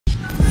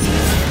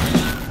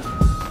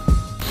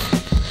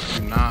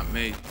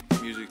made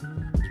music,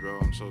 bro.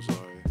 I'm so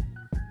sorry.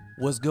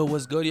 What's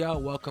good,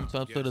 y'all? Welcome to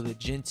episode of the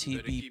Gen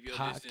TV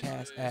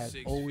podcast. As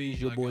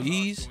always, your boy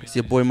Ease. It's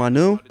your boy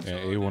Manu. And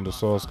A1 the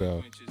Sauce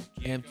Guy.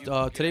 And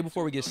today,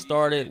 before we get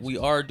started, we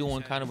are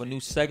doing kind of a new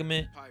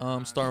segment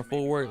starting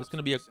forward. It's going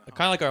to be a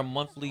kind of like our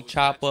monthly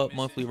chop up,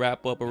 monthly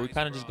wrap up, where we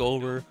kind of just go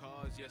over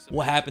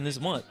what happened this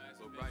month.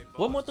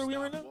 What month are we in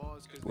right now?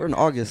 We're in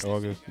August.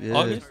 Yeah.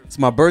 August? It's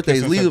my birthday.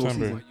 It's It's in Leo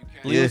September. season.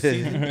 Leo Yeah.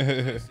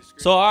 season.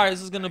 So, all right,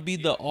 this is going to be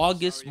the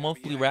August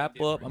monthly wrap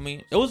up. I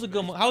mean, it was a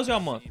good month. How was y'all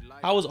month?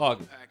 How was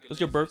August? It was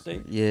your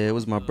birthday? Yeah, it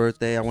was my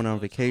birthday. I went on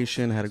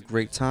vacation, had a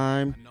great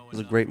time. It was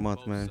a great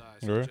month, man.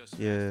 Right?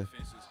 Yeah.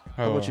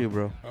 How about you,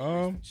 bro?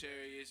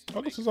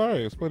 August is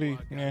alright. It's pretty,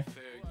 Yeah,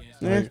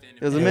 Like,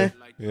 it was a man.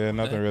 yeah,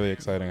 nothing really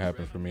exciting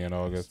happened for me in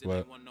August,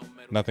 but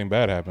nothing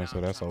bad happened, so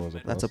that's always a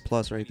plus. That's a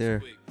plus right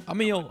there. I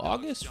mean, yo,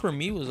 August for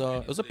me was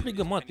it was a pretty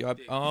good month, yo.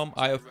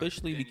 I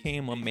officially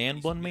became a man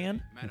bun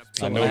man.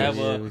 So I know I have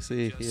Yeah, a we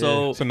see. Yeah.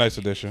 so It's a nice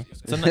addition.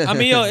 I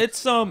mean, yo,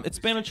 it's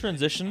been a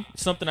transition.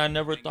 Something I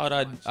never thought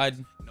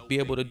I'd be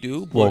able to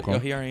do, but Welcome. yo,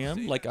 here I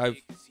am. Like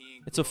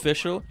it's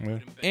official, Yeah.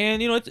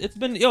 and you know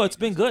it's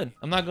been good.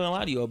 I'm not gonna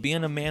lie to you.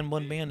 Being a man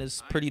bun man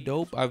is pretty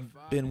dope. I've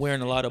been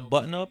wearing a lot of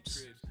button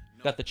ups,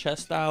 got the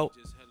chest out.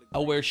 I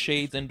wear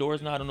shades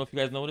indoors now. I don't know if you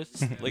guys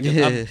noticed. Like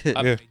Yeah.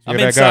 I'm Yeah, you're that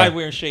inside guy.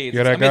 wearing shades.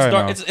 You're that I mean, it's guy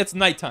dark. now. It's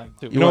nighttime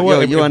too. You know Yo,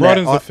 what? you It on that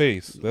broadens the au-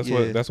 face. That's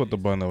Yeah. what the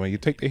bun does. When you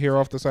take the hair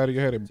off the side of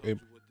your head, it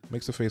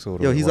makes the face a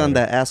little Yo, bit he's on wider.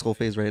 that asshole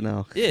phase right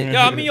now.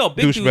 Yeah, I mean, yo,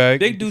 big douche, Douchebag.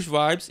 big douche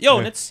vibes. Yo,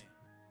 and Yeah. it's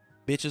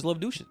bitches love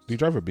douches. Do you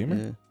drive a Beamer?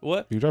 Yeah.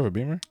 What? Do you drive a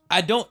Beamer?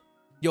 I don't.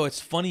 Yo, it's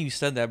funny you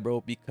said that,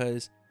 bro,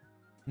 because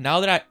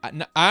now that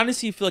I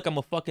honestly feel like I'm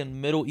a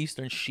fucking Middle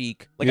Eastern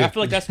chic. Like I Yeah.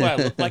 feel like that's what I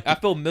look like. I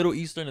feel Middle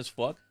Eastern as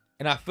fuck,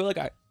 and I feel like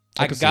I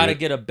can see gotta it.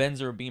 get a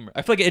Benz or a Beamer.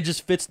 I feel like it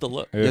just fits the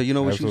look. Yeah, Yo, you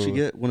know what you absolutely.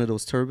 should get? One of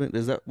those turban.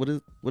 Is that what is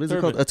it Turban.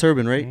 called? A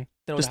turban, right? Mhm.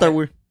 Then Just start hide,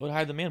 with. would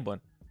hide the man bun.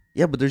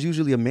 Yeah, but there's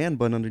usually a man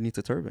bun underneath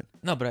the turban.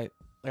 No, but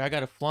I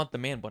gotta flaunt the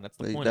man bun. That's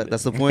the Like, point. that- of it.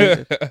 that's the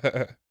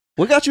point.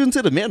 What got you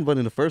into the man bun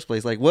in the first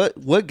place? Like,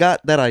 what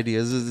got that idea?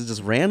 Is it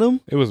just random?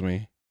 It was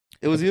me.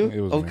 It was you? It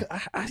was oh, me.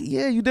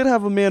 yeah, you did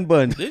have a man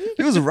bun. Did you?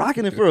 He was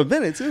rocking it for a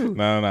minute too.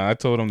 No. I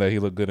told him that he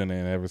looked good in it,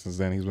 and ever since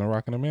then, he's been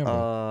rocking a man bun.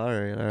 All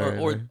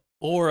right.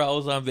 Or I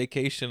was on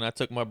vacation. I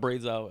took my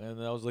braids out, and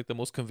that was like the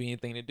most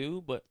convenient thing to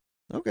do. But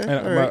Okay, And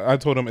all right. I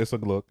told him it's a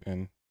look,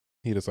 and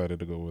he decided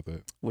to go with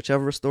it.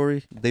 Whichever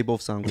story, they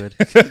both sound good.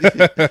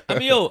 I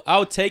mean, yo,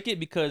 I'll take it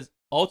because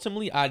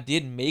ultimately I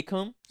did make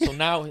him. So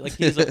now, like,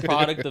 he's a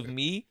product of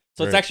me.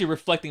 So it's Right. actually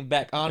reflecting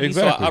back on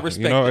Exactly. me. So I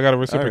respect You know, it. I gotta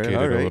reciprocate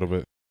all it a right. little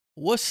bit.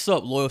 What's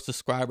up, loyal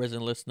subscribers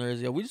and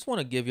listeners? Yo, we just want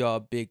to give y'all a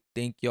big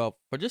thank y'all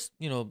for just,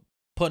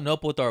 putting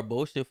up with our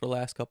bullshit for the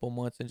last couple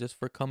months and just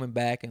for coming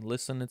back and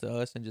listening to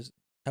us and just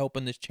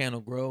helping this channel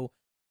grow.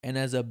 And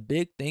as a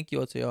big thank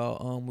you to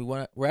y'all,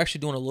 we're actually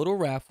doing a little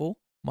raffle.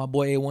 My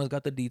boy A1's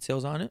got the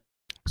details on it.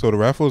 So the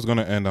raffle is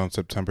gonna end on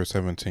September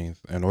 17th.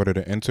 In order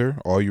to enter,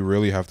 all you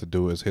really have to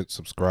do is hit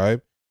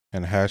subscribe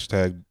and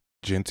hashtag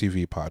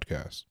GenTV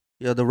Podcast.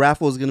 Yeah, the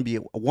raffle is gonna be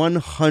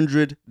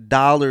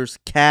 $100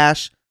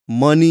 cash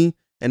money,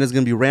 and it's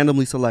gonna be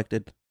randomly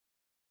selected.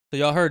 So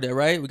y'all heard that,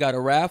 right? We got a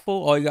raffle.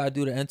 All you got to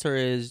do to enter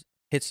is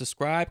hit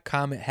subscribe,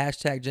 comment,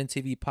 hashtag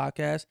GenTV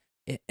Podcast.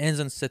 It ends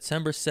on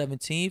September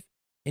 17th,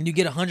 and you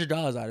get $100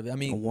 out of it. I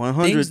mean,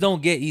 100. things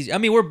don't get easy. I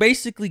mean, we're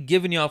basically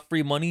giving y'all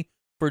free money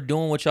for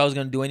doing what y'all was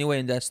going to do anyway,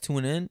 and that's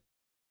tune in.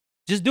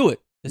 Just do it.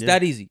 It's Yeah.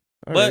 that easy.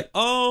 All But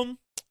right.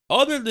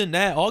 other than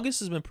that, August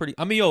has been pretty.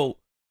 I mean, yo,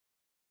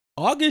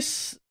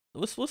 August.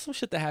 What's some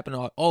shit that happened?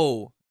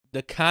 Oh,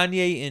 the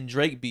Kanye and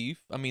Drake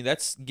beef. I mean,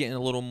 that's getting a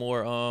little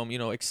more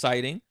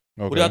exciting.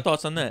 Okay. What are your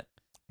thoughts on that?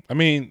 I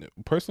mean,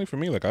 personally for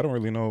me, like I don't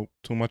really know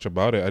too much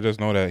about it. I just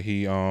know that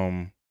he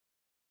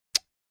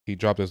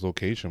dropped his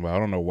location, but I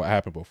don't know what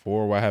happened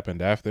before, what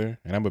happened after.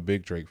 And I'm a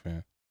big Drake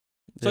fan.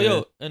 So Yeah.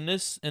 yo, in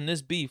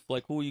this beef,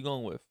 like who are you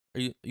going with? Are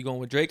you going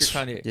with Drake or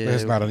Kanye? Yeah,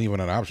 That's not even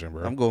an option,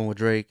 bro. I'm going with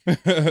Drake. Why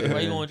Yeah.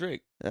 you going with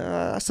Drake?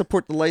 I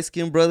support the light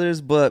skinned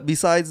brothers, but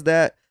besides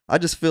that, I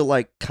just feel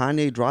like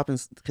Kanye dropping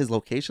his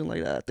location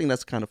like that. I think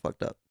that's kind of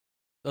fucked up.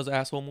 That was an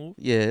asshole move.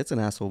 Yeah, it's an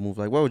asshole move.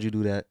 Like, why would you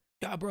do that?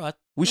 Yeah, bro.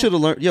 We No. should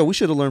have learned. Yeah, we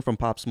should have learned from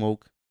Pop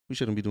Smoke. We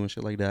shouldn't be doing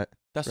shit like that.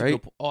 That's right? a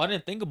good. Oh, I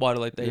didn't think about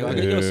it like that. Yo, I Yeah.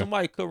 think Yeah.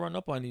 somebody could run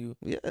up on you.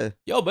 Yeah,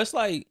 Yo, but it's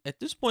like at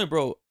this point,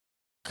 bro.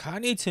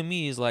 Kanye to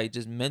me is like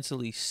just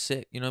mentally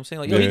sick. You know what I'm saying?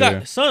 Like, yo, he Yeah.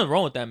 got something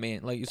wrong with that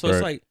man. Like, so Right.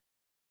 it's like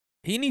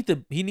he need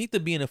to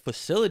be in a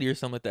facility or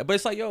something like that. But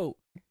it's like, yo,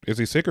 Is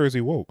he sick or is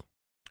he woke?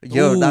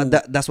 yo, Ooh.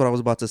 that's what I was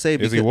about to say.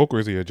 Is he woke or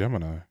is he a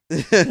Gemini?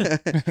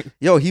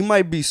 Yo, he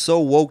might be so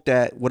woke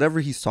that whatever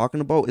he's talking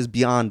about is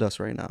beyond us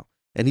right now,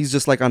 and he's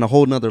just like on a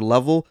whole nother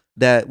level.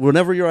 That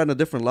whenever you're on a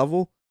different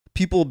level,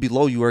 people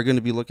below you are going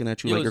to be looking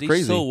at you yo, like is you're he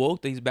crazy. so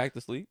woke that he's back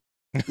to sleep?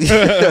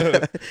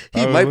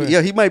 He might be.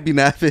 Yeah, he might be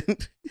napping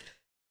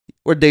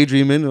or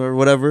daydreaming or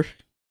whatever.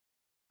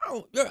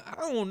 I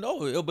don't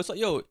know, yo, but it's like,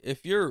 yo,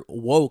 if you're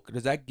woke,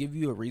 does that give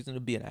you a reason to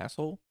be an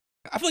asshole?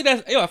 I feel like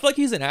I feel like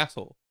he's an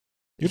asshole.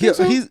 You think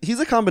so? He's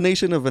a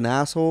combination of an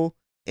asshole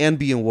and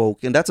being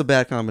woke, and that's a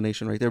bad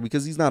combination right there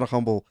because he's not a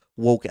humble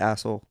woke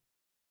asshole.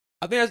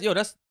 I think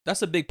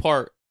that's a big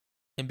part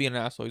in being an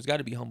asshole. He's got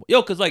to be humble.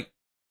 Yo, cause like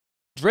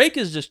Drake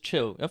is just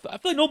chill. I feel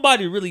like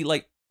nobody really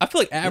like. I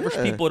feel like average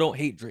Yeah. people don't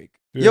hate Drake.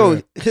 Yeah.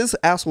 Yo, his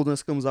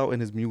assholeness comes out in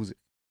his music,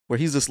 where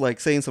he's just like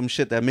saying some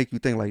shit that make you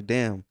think like,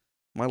 damn,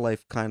 my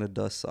life kind of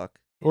does suck.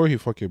 Or he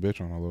fuck your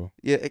bitch on a little.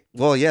 Yeah,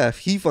 well, yeah, if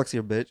he fucks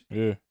your bitch.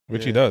 Yeah,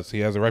 which he Yeah. does. He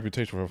has a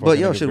reputation for fucking. But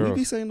yo, niggas' should we girls.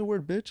 be saying the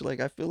word bitch? Like,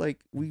 I feel like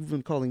we've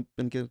been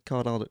getting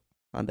caught out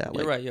on that. Like,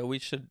 You're right. Yeah, we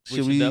should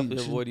should we- definitely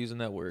should- avoid using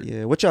that word.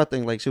 yeah, what y'all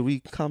think? Like, should we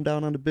calm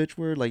down on the bitch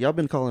word? Like, y'all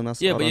been calling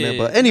us Yeah, out but on yeah, that.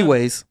 yeah, But yeah.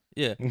 anyways,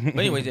 Yeah. But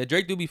anyways, yeah,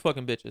 Drake do be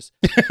fucking bitches.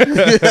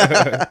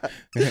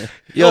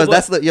 yo,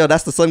 but-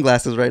 that's the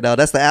sunglasses right now.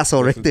 That's the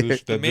asshole right That's the there.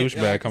 douche- that man-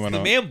 douchebag it's coming the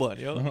up. man bun,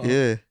 yo. Uh-huh.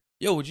 Yeah,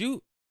 Yo, would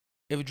you,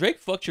 if Drake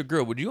fucked your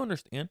girl, would you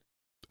understand?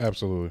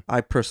 Absolutely.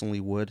 I personally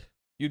would.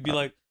 You'd be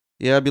like,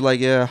 Yeah, I'd be like,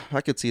 yeah,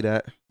 I could see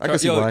that. I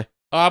could see Yo, why.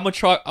 I'm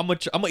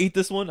gonna eat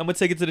this one. I'm gonna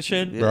take it to the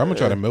chin. Yeah. Bro, I'm gonna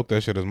try to milk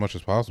that shit as much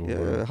as possible. Yeah,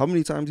 Bro. how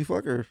many times you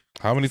fuck her?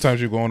 How many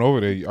times you going over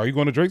there? Are you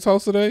going to Drake's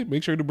house today?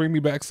 Make sure to bring me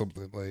back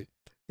something. Like,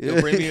 Yo,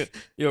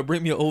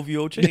 bring me an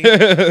OVO chain.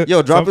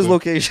 Yo, drop his Something.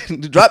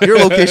 location. Drop your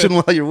location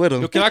while you're with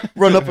him. Yo, can I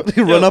run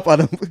up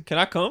on him. Can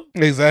I come?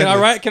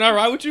 Exactly. Can I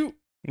ride with you?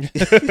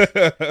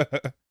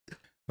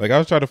 Like, I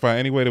was trying to find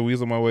any way to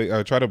weasel my way.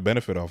 I try to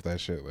benefit off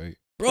that shit. Like,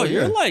 Bro, Oh,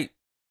 you're yeah. like,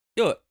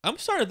 yo, I'm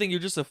starting to think you're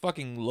just a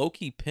fucking low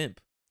key pimp.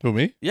 who,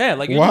 me? Yeah,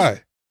 like you're Why?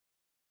 just-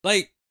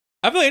 like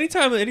I feel like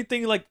anytime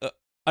anything like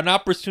an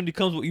opportunity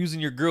comes with using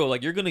your girl,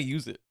 like you're gonna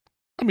use it.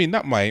 I mean,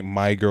 not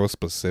my girl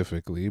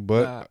specifically,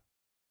 but Nah.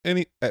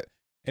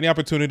 any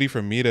opportunity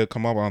for me to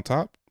come up on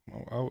top,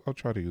 I'll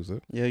try to use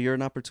it. Yeah, you're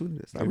an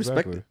opportunist. I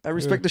respect Exactly. it. I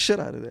respect the shit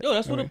out of that. Yo,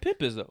 that's what a Right.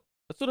 pimp is though.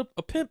 That's what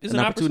a pimp is. An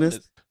An opportunist?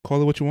 opportunist.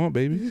 Call it what you want,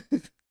 baby.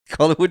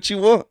 Call it what you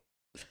want.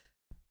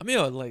 I mean,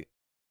 yo, like,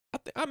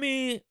 I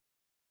mean,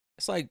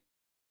 it's like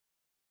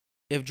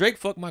if Drake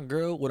fucked my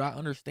girl, would I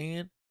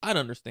understand? I'd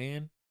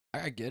understand.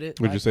 I get it.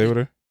 Would you say with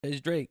her?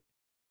 It's Drake.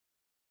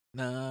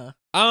 Nah.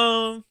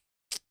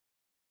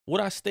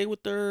 Would I stay with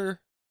her?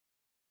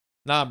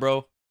 Nah,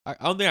 bro. I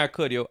don't think I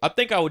could, yo. I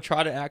think I would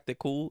try to act it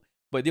cool,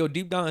 but yo,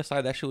 deep down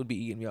inside, that shit would be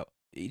eating me up.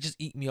 It just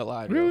eat me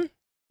alive. yo. Really?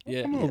 Yeah.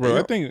 I don't know, Yeah, bro.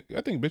 yo.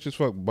 I think bitches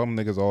fuck bum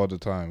niggas all the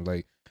time.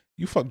 Like,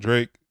 you fuck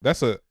Drake.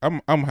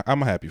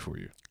 I'm happy for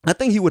you. I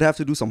think he would have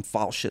to do some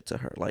foul shit to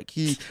her. Like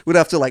he would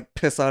have to like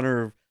piss on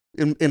her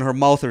in her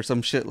mouth or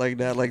some shit like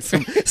that. Like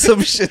some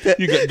shit that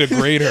You could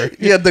degrade her.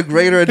 Yeah,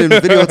 degrade her and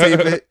then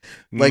videotape it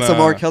like some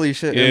Nah. R. Kelly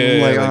shit. Yeah,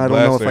 and like, like I don't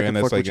know blast if her, I can and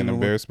fuck it's like with you an no more.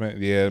 embarrassment.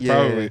 Yeah, Yeah.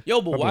 probably.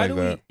 Yo, but why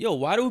Something like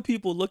why do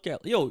people look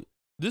at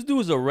this dude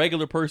is a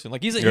regular person.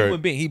 Like he's a Right.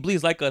 human being. He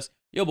bleeds like us.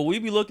 Yo, but we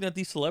be looking at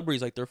these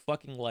celebrities like they're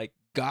fucking like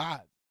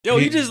God. Yo,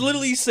 He- he just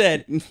literally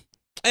said,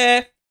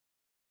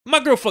 my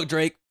girl fucked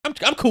Drake.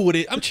 I'm cool with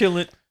it. I'm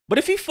chilling. But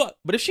if she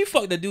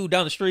fucked that dude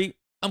down the street,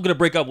 I'm gonna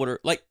break up with her.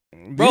 Like,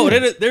 bro,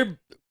 Yeah.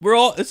 we're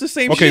all it's the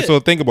same Okay, shit. so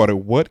think about it.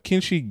 What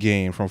can she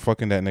gain from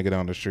fucking that nigga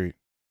down the street?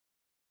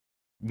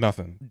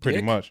 Nothing, pretty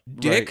Dick? much.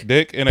 Dick?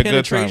 Dick and a good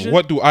time. Penetration?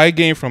 What do I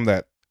gain from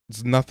that?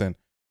 It's nothing.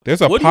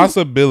 There's a What do you-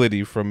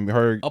 possibility from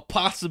her. A There's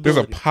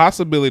possibility. a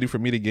possibility for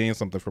me to gain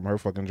something from her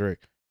fucking Drake.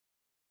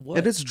 What?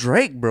 And it's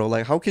Drake, bro.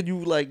 Like, how can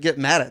you like get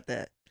mad at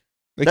that?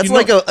 Like, That's you know-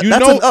 like a you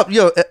that's know, an up.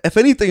 Yo, if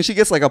anything, she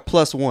gets like a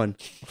 +1.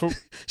 for-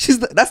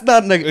 That's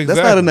not negative. That's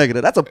not a Exactly.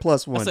 negative. That's a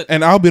 +1. That's a-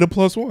 and I'll be the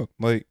 +1.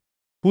 Like,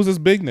 who's this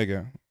big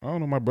nigga? I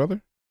don't know, my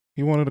brother.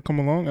 He wanted to come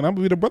along, and I'll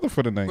be the brother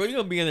for the night. Bro, you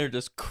gonna be in there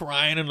just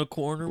crying in the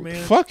corner,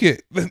 man. Fuck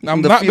it.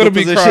 I'm The not fetal gonna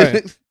be position.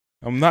 crying.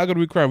 I'm not gonna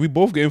be crying. We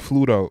both getting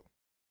flued out.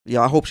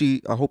 Yeah, I hope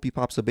he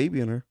pops a baby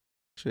in her.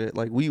 Shit,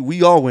 like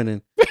we all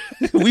winning.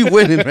 We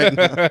winning right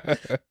now.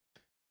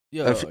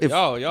 Yo, If-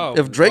 yo,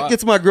 If Drake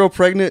gets my girl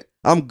pregnant,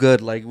 I'm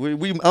good. Like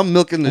I'm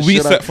milking the We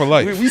shit set out. for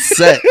life. We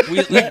set. We-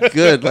 We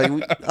good. Like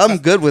I'm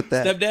good with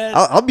that. stepdad,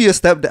 I'll be a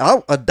stepdad.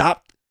 I'll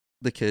adopt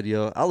the kid,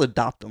 yo. I'll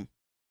adopt him.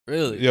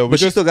 really? Yo, we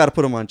But you just still got to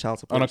put him on child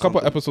support. on or a couple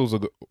something. episodes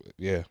ago,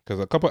 yeah, because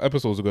a couple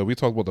episodes ago we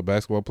talked about the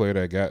basketball player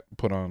that got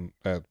put on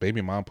that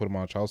baby mom put him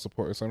on child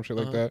support or some shit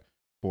like Uh-huh. that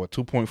for what,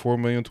 2.4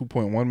 million,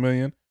 2.1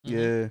 million.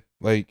 Yeah,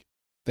 Like,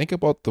 think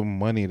about the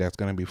money that's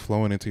gonna be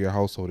flowing into your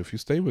household if you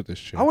stay with this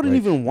shit. I wouldn't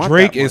Like, even want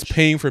Drake that is much.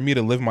 paying for me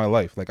to live my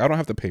life. Like, I don't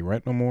have to pay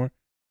rent no more.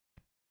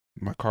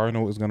 My car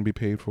note is gonna be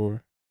paid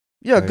for.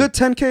 Yeah, like- good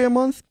 10K a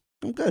month.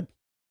 I'm good.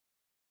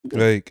 Good.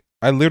 Like,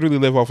 I literally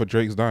live off of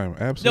Drake's dime. Yo,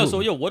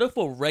 Absolutely. so what if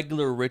a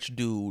regular rich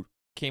dude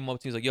came up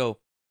to you, he's like, yo,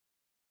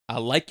 I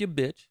like your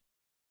bitch,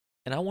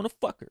 and I want to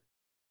fuck her.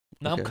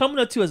 Now I'm Okay. coming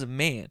up to you as a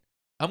man.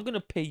 I'm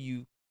gonna pay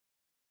you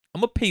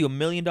 $1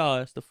 million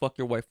to fuck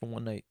your wife for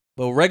one night.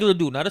 But a regular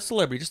dude, not a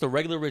celebrity, just a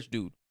regular rich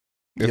dude.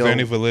 Is Yo. there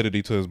any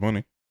validity to his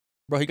money?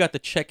 Bro, he got the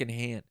check in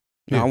hand.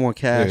 No, Yeah. I want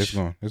Yeah, cash. it's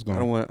gone. It's I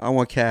gone.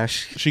 want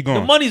cash. She The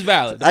gone. money's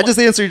valid. I just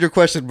answered your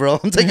question, bro.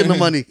 I'm taking the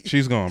money.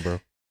 She's gone,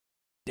 bro.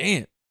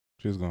 damn.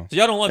 She's gone. So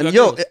y'all don't love And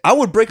your yo, girls. I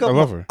would break up. I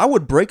love her. I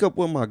would break up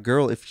with my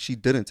girl if she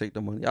didn't take the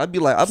money. I'd be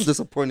like, I'm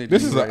disappointed.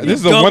 This in is you a, right this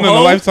is now. a Dumb one in a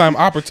hoe. lifetime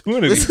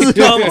opportunity. This is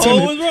Dumb dumb.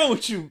 hoe, what's wrong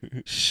with you?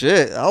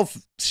 Shit.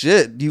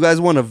 Shit. Do you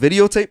guys want to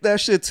videotape that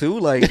shit too?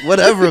 Like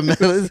whatever, man.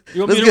 Let's,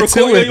 You want let's me to get to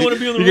record? Yeah, it. you want to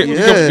be on the We room? could,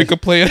 Yeah. we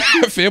could play it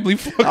at family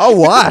fun. I'll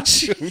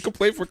watch. We could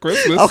play for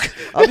Christmas.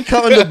 I'll be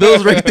counting the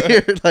bills right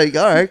there. Like,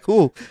 all right,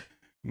 cool.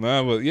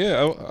 Nah, but yeah,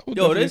 I would Yo,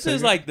 definitely this take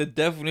is it. like the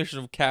definition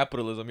of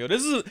capitalism. Yo,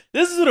 this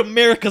is what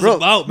America's Bro.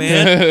 about,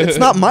 man. It's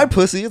not my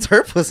pussy. It's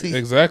her pussy.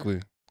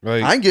 exactly.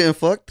 Like I ain't getting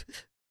fucked.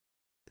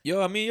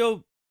 Yo, I mean,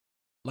 yo,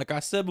 like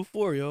I said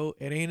before, yo,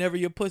 it ain't ever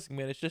your pussy,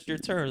 man. It's just your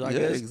terms, I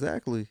guess.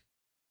 Exactly.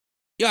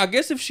 Yeah, I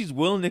guess if she's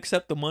willing to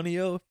accept the money,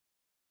 yo,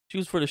 she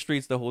was for the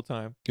streets the whole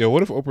time. yo,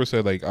 what if Oprah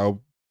said like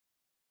I'll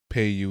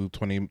pay you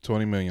 20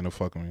 million to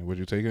fuck me? Would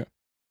you take it?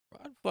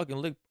 I'd fucking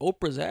lick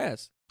Oprah's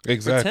ass.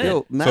 Exactly. Pretend.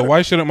 Yo, So matter,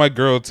 why shouldn't my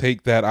girl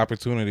take that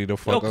opportunity to Yo,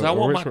 fuck? because a I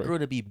want rich my girl? girl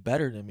to be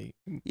better than me.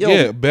 yo,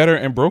 Yeah, better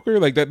and broker,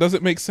 like that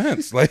doesn't make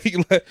sense. Like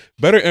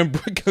better and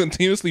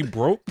continuously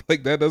broke,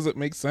 like that doesn't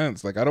make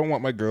sense. Like I don't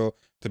want my girl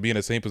to be in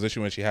the same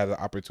position when she has the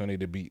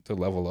opportunity to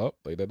level up.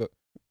 Like that.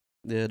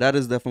 yeah, that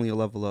is definitely a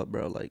level up,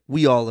 bro. Like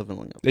we all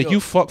leveling up. Like Yo. you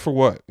fuck for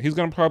what? He's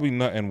gonna probably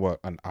nut in what,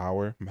 an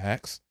hour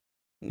max.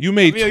 You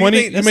made Yo,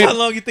 20. that's how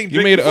long you think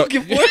You Drake made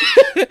fucking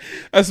for?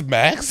 that's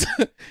max.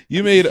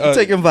 You made You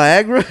taking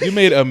Viagra? you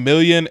made $1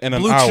 million in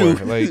an Blue hour.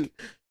 Chew.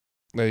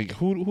 Like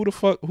who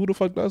the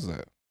fuck does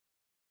that?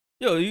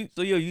 Yo,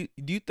 do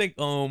you think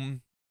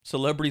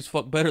celebrities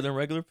fuck better than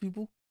regular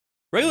people?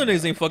 Regular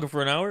niggas ain't fucking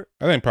for an hour.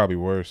 I think probably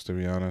worse, to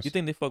be honest. You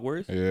think they fuck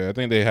worse? Yeah, I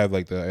think they had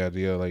like the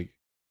idea like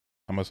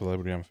I'm a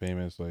celebrity, I'm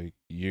famous. Like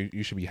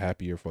you should be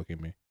happy you're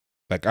fucking me.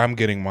 Like I'm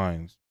getting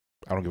mine.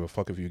 I don't give a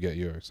fuck if you get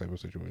yours type of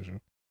situation.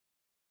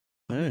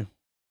 Hey.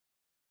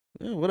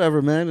 Yeah,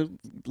 whatever, man.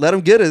 Let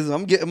him get his.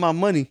 I'm getting my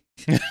money.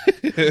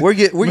 We're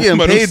getting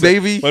paid,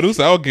 baby. But I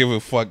don't give a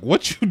fuck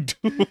what you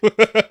do.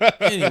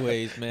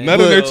 Anyways, man.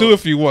 None in there Well, too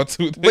if you want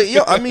to. But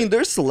yo, I mean,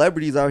 there's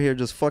celebrities out here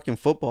just fucking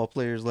football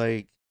players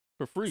like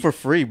for free. for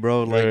free,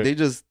 bro. Like Right. they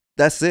just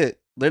that's it.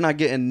 They're not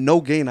getting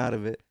no gain out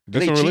of it.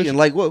 Just They a cheating. relation-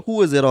 Like what?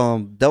 Who is it?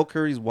 Del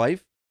Curry's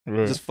wife.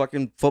 Right. Just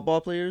fucking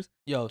football players.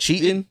 Yo,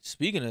 cheating.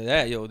 Speaking of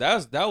that, yo,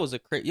 that was a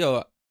crazy.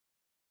 Yo,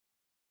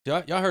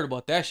 y'all heard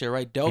about that shit,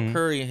 right? Del Mhm.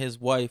 Curry and his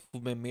wife,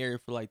 who've been married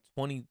for like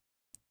 20,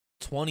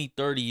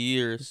 30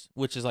 years,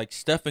 which is like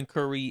Stephen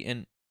Curry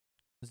and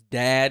his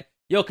dad.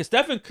 Yo, because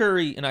Stephen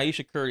Curry and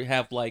Aisha Curry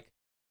have like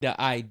the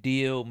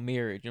ideal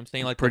marriage. You know what I'm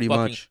saying? Like the Pretty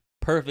fucking much.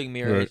 perfect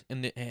marriage.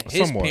 And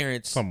his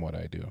parents. somewhat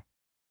ideal.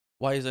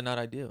 Why is it not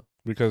ideal?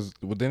 Because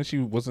then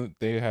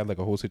they had like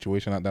a whole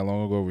situation not that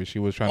long ago where she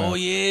was trying Oh to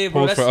yeah,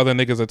 bro. post for other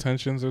niggas'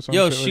 attentions or something.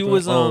 Yo, she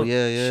was Oh,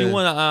 yeah, She yeah.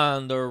 went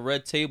on the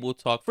Red Table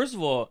Talk. First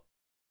of all,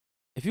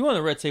 if you want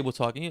the Red Table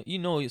Talk, you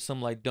know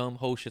some like dumb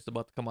hoe shit's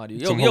about to come out of you.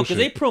 Yo, Some yo, hoe because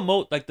they shit.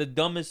 promote like the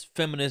dumbest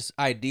feminist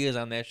ideas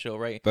on that show,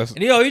 right? That's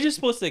And yo, you're just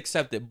supposed to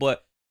accept it.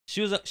 But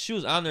she was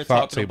on there Thought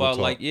talking table about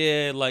talk. like,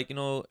 yeah, like, you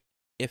know,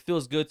 it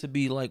feels good to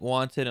be like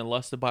wanted and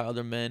lusted by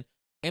other men.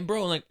 And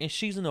bro, like, and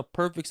she's in a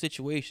perfect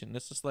situation.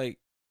 It's just like,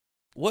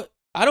 what?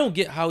 I don't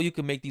get how you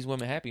can make these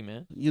women happy,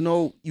 man. You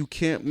know, you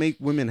can't make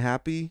women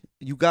happy.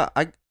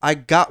 I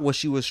got what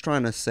she was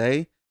trying to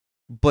say,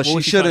 but What she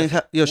was she trying shouldn't to-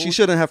 have. Yo, what she was-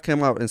 shouldn't have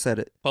come out and said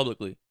it.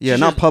 Publicly. Yeah, She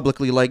not should've-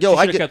 publicly. Like, She yo,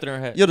 I should've get. kept it in her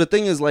head. Yo, the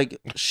thing is, like,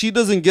 she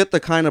doesn't get the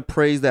kind of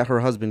praise that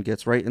her husband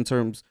gets, right? In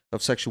terms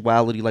of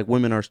sexuality, like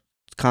women are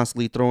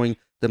constantly throwing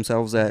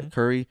themselves at Mhm.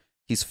 Curry.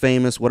 He's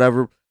famous,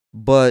 whatever,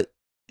 but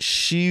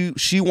she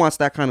wants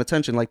that kind of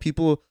attention. Like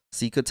people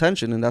seek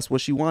attention, and that's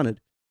what she wanted.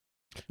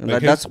 And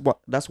Like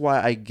that's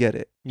why I get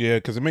it. Yeah,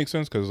 because it makes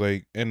sense. Because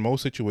like in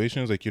most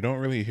situations, like you don't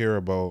really hear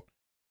about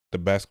the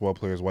basketball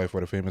player's wife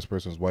or the famous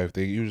person's wife.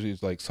 They usually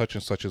it's like such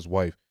and such's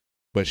wife,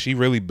 but she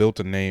really built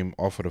a name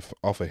off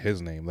of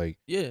his name. Like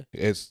Yeah.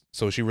 it's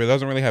so she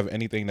doesn't really have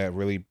anything that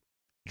really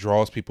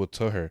draws people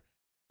to her.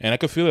 And I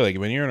could feel it like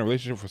when you're in a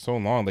relationship for so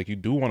long, like you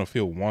do want to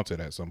feel wanted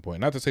at some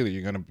point. Not to say that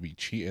you're gonna be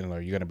cheating or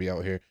you're gonna be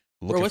out here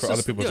looking for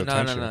other people's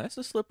attention. No. It's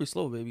a slippery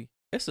slope, baby.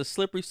 It's a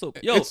slippery slope.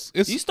 Yo,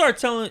 It's- you start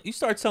telling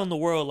the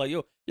world like,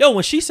 yo,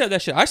 when she said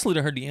that shit, I slid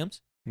in her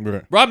DMs.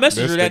 Right. Bro, I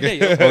messaged her This that nigga. day.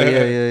 Yo. Oh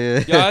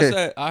yeah. Yo,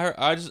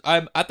 I said,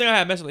 I think I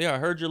had messaged. Yeah, I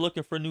heard you're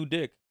looking for new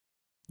dick.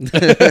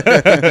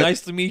 yeah.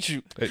 Nice to meet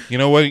you. You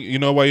know what? You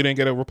know why you didn't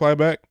get a reply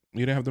back? You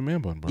didn't have the man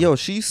bun, bro. Yo,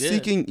 she's Yeah.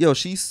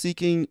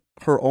 seeking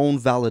her own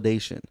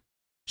validation.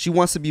 She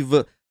wants to be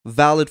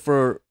valid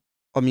for.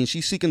 I mean,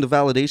 she's seeking the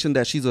validation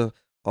that she's a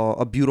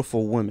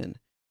beautiful woman,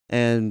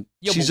 and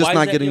Yo, she's but just why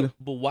not is that- getting yo,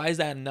 but why is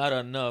that not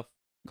enough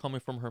coming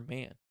from her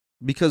man?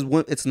 because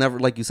it's never,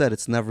 like you said,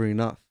 it's never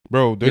enough.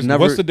 Bro, You're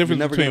what's the you're difference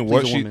never between gonna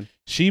what please a woman.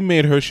 she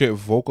made her shit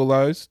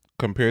vocalized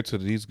compared to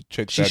these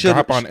chicks She that should've-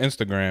 hop on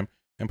Instagram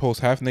and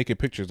post half naked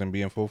pictures and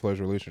be in full fledged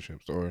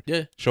relationships or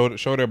Yeah. show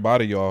their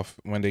body off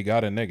when they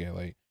got a nigga.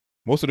 Like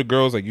most of the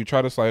girls, like you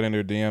try to slide in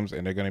their DMs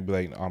and they're gonna be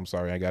like, "I'm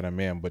sorry, I got a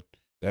man," but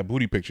that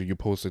booty picture you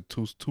posted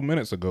 2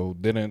 minutes ago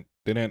didn't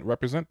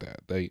represent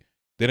that. They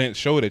didn't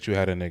show that you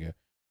had a nigga.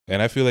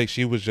 And I feel like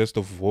she was just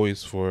a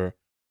voice for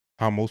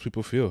how most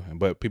people feel,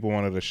 but people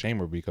wanted to shame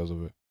her because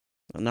of it.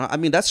 No, I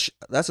mean that's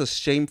a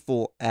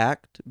shameful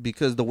act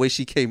because the way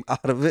she came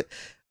out of it.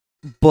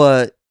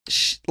 But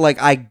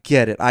like I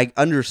get it, I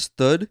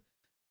understood.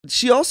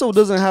 She also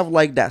doesn't have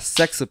like that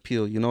sex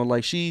appeal, you know.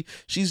 Like she's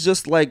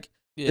just like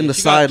in the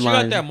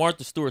sideline. She got that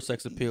Martha Stewart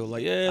sex appeal.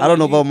 Like I don't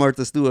know about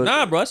Martha Stewart.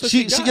 Nah, bro. That's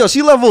what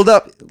she leveled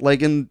up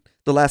like in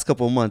the last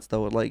couple of months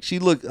though. Like she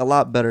looked a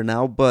lot better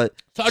now. But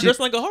started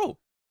dressing like a hoe.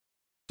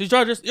 She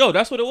started dressing. Yo,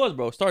 that's what it was,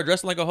 bro. Started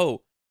dressing like a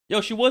hoe.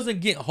 Yo, she wasn't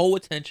getting hoe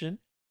attention.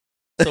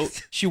 So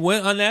she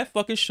went on that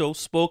fucking show,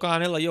 spoke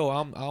on it like, yo,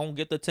 I don't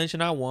get the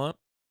attention I want.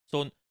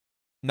 So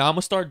now I'm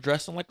gonna start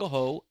dressing like a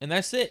hoe, and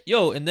that's it.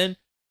 Yo, and then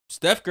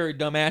Steph Curry,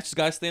 dumbass, just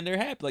gotta stand there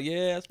happy. Like,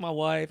 yeah, that's my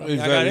wife. I mean,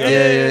 Exactly.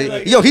 yeah.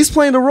 Like, Yo, he's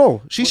playing the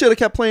role. She should have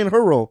kept playing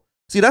her role.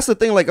 See, that's the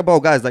thing like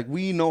about guys. Like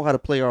we know how to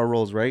play our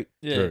roles, right?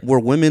 yeah. Sure. Where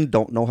women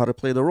don't know how to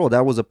play the role.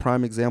 That was a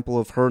prime example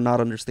of her not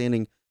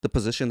understanding the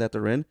position that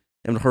they're in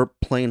and her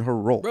playing her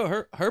role.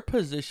 Bro, her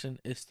position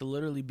is to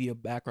literally be a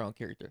background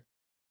character.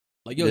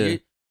 Like, yo, Yeah.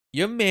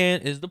 your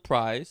man is the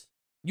prize.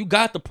 You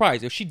got the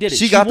prize. If she did it,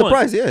 She got the won.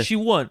 prize, yeah. She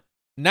won.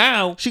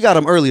 Now, She got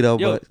him early though,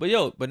 yo,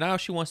 but but now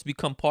she wants to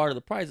become part of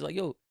the prize. Like,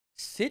 yo,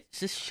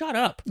 just shut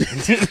up.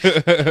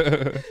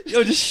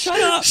 Yo, just shut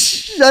up.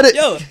 shut it.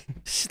 Yo,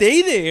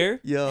 stay there.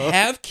 Yo.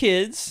 Have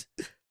kids.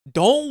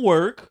 Don't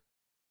work.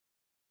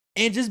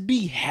 And just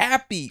be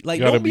happy. Like,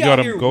 You got don't a- be you out got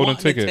a here golden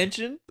wanting ticket.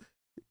 attention.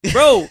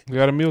 Bro, You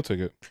got a meal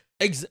ticket.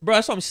 bro,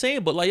 that's what I'm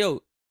saying. But like,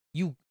 yo,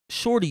 you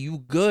shorty, you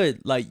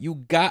good. Like, you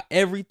got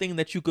everything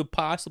that you could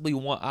possibly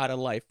want out of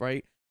life,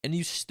 right? And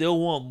you still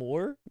want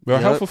more.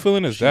 But how Yep.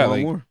 fulfilling is She that? want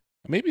Like, more.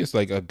 maybe it's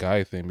like a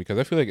guy thing because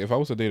I feel like if I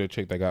was to date a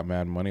chick that got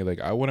mad money,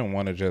 like I wouldn't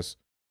want to just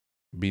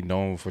be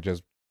known for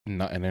just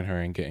nutting in her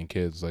and getting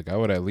kids. Like I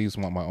would at least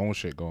want my own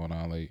shit going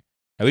on. Like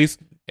at least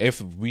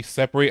if we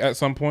separate at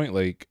some point,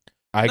 like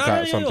I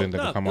got something that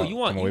can come out. You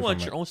come away want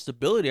from your it. own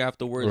stability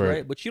afterwards, Right.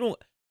 right? But you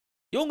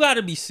don't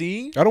gotta be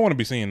seen. I don't want to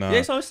be seen now. Yeah,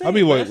 that's what I'm saying. I'll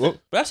be But like, that's,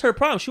 but that's her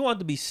problem. She wanted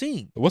to be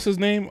seen. what's his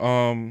name?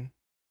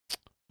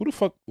 Who the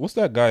fuck? What's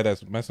that guy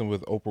that's messing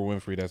with Oprah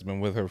Winfrey? That's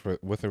been with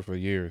her for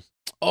years.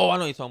 Oh, I know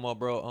what you're talking about,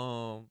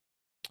 bro.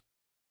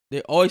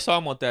 They always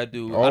talking about that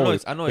dude.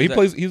 Always. I know. He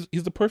exactly. plays.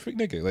 He's the perfect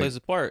nigga. Like Plays his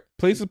part.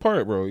 plays his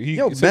part, bro. He,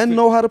 Yo, it's men just-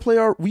 know how to play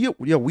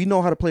we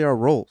know how to play our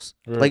roles.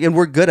 Right. Like, and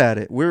we're good at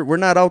it. We're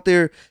not out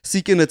there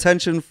seeking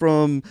attention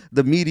from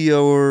the media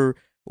or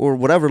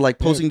whatever, like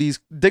posting these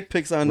dick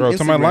pics on Bro, Instagram.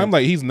 to my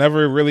limelight, he's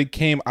never really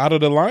came out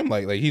of the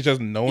limelight. Like he's just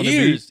known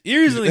Years to be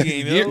in the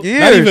game, yo. Not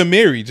Years. even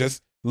married,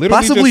 just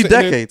literally Possibly just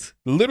sitting there, decades.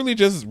 literally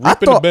just I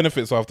ripping the thought-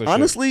 benefits off the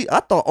Honestly, I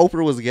thought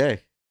Oprah was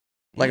gay.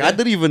 Like I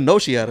didn't even know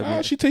she had a shit.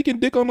 man. She taking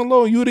dick on the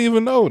low. You didn't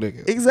even know,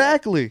 nigga.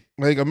 Exactly.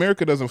 Like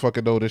America doesn't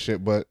fucking know this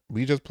shit, but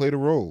we just play the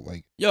role.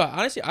 Like Yo,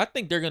 honestly, I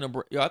think they're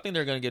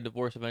gonna get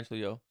divorced eventually,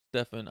 yo.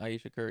 Steph and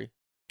Aisha Curry.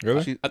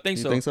 really, She- I think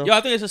You so. think so? Yo,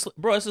 I think it's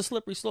a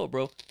slippery slope,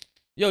 bro.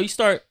 Yo,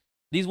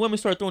 these women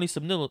start throwing these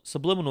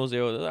subliminals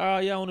there. Oh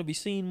yeah, I want to be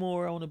seen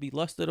more. I want to be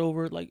lusted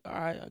over. Like, all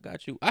right, I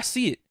got you. I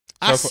see it.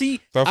 I Start see.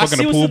 start I fucking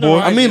see the what's pool in the boy? I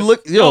horizon. mean,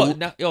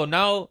 look,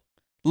 now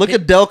look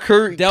at Del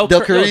Curry. Del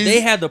Curry's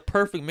they had the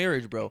perfect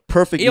marriage, bro.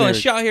 perfect Yo, and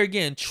marriage. she out here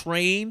getting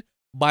trained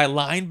by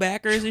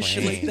linebackers and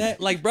shit like Trained. that.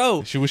 Like, bro,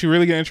 was she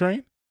really getting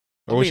trained?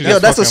 I was mean, she Yo,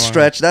 just that's a fucking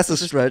stretch. That's a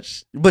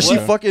stretch. But she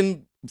What?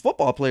 fucking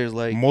football players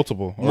like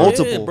Multiple.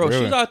 Multiple. Yeah, bro.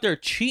 Really? She's out there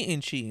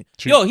cheating. Cheat.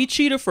 Yo, he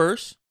cheated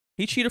first.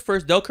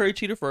 Del Curry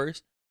cheated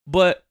first.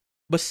 But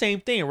same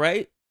thing,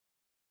 right?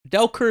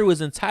 Del Curry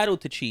was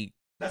entitled to cheat.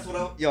 That's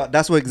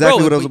what exactly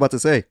Bro, what I was but- about to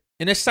say.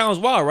 And it sounds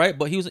wild, right?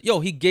 But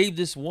he gave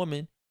this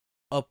woman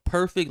a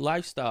perfect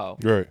lifestyle,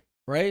 Right.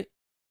 right?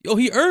 Yo,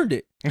 he earned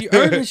it. He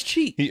earned his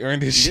cheat. He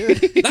earned his Yeah.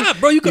 shit. Nah,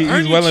 bro, you can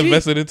earn He's your well cheat.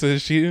 invested into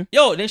his cheating.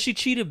 Yo, then she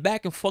cheated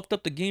back and fucked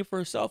up the game for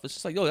herself. It's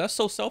just like, yo, that's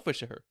so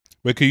selfish of her.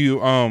 But can you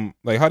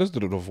like how does the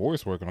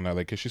divorce work on that?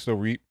 Like, can she still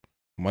reap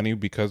money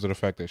because of the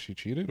fact that she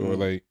cheated, or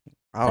like?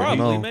 I don't Probably,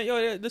 know. man.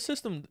 Yo, the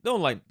system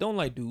don't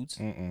like dudes.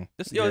 Mm-mm.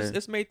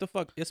 It's made to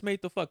fuck. It's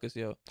made to fuck us,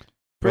 yo.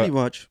 Pretty But-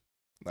 much.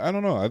 I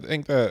don't know. I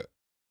think that,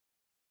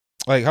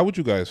 like, how would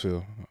you guys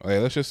feel? Like,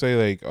 let's just say,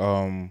 like,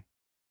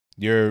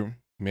 you're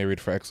married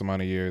for X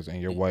amount of years,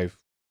 and your wife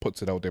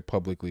puts it out there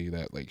publicly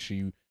that, like,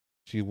 she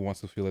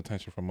wants to feel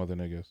attention from other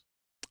niggas.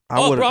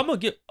 I would. Bro, I'm gonna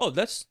get. Oh,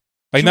 that's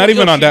Like, She not wa-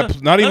 even yo, on she that,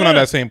 not- not even no, on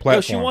no. that same Yo,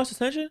 platform. she wants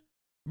attention,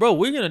 bro.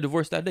 We're gonna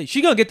divorce that day.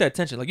 She gonna get that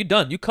attention. Like, you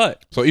done. You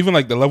cut. So even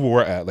like the level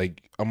we're at,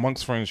 like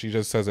amongst friends, she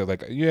just says it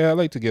like, yeah, I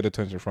like to get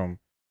attention from.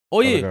 Oh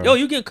yeah. Okay. Yo,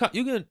 you getting cut.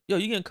 You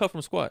getting cut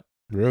from squad.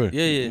 Really?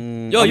 Yeah, yeah.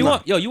 Mm, Yo, I'm you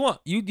not- want.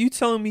 You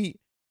telling me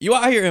you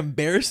out here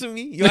embarrassing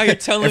me? You out here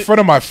telling in front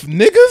of my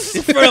niggas?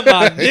 in front of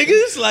my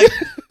niggas? Like,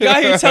 you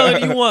out here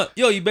telling you want.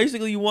 Yo, you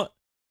basically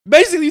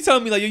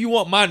telling me like, yo, you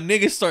want my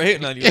niggas start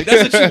hitting on you. Like,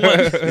 that's what you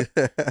want.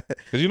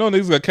 Cause you know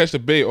niggas gonna catch the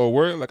bait or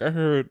word. Like I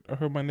heard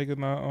my nigga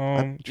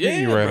not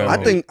treating you Yeah, right bro.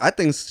 now. I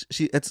think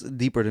it's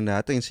deeper than that.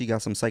 I think she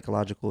got some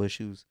psychological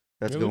issues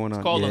that's Really? going on.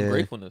 It's called Yeah.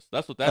 ungratefulness.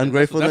 That's what that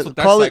Ungratefulness. That's what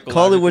that Call it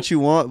psychological- what you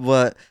want,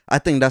 but I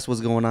think that's what's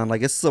going on.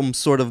 Like it's some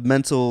sort of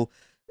mental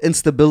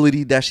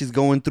instability that she's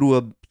going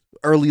through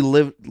early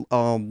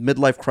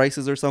midlife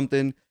crisis or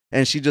something,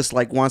 and she just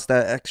like wants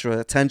that extra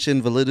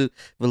attention,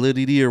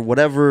 validity or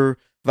whatever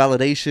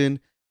validation,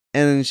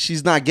 and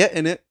she's not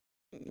getting it.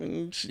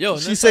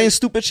 She's saying like,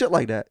 stupid shit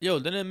like that. Yo,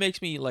 then it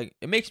makes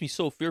me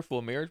so fearful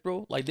of marriage,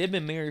 bro. Like they've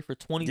been married for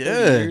 20, 30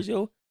 years,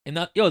 yo. And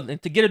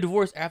and to get a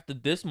divorce after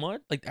this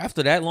month, like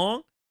after that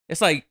long, it's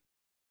like,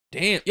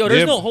 damn, yo,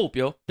 there's no hope,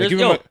 yo.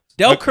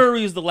 Del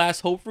Curry is the last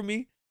hope for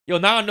me. Yo,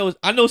 now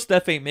I know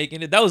Steph ain't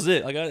making it. That was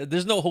it. Like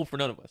there's no hope for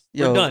none of us.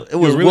 We're done. It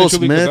was Will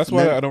Smith. That's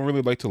why I don't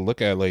really like to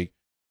look at like,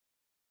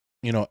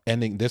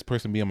 ending this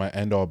person being my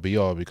end all be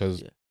all,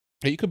 because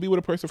hey, you could be with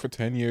a person for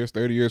 10 years,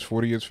 30 years,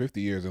 40 years,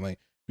 50 years, and like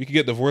we could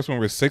get divorced when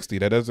we're 60.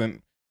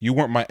 You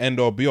weren't my end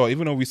all be all.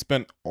 Even though we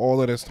spent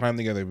all of this time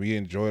together, we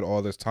enjoyed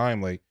all this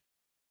time. Like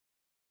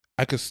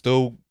I could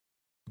still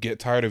get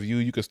tired of you.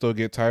 You could still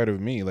get tired of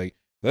me. Like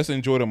let's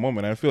enjoy the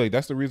moment. And I feel like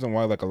that's the reason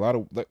why like a lot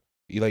of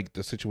like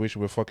the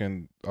situation with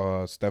fucking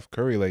Steph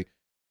Curry, like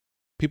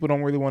people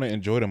don't really want to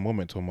enjoy the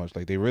moment too much.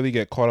 Like they really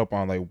get caught up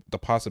on like the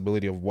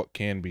possibility of what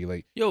can be.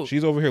 Like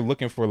she's over here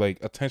looking for like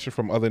attention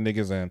from other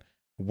niggas and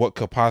what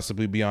could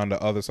possibly be on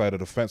the other side of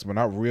the fence, but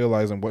not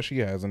realizing what she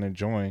has and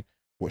enjoying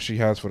what she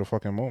has for the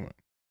fucking moment.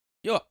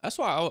 Yo, that's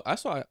why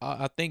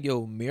I think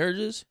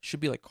marriages should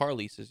be like car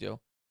leases,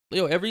 yo.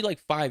 Yo, every like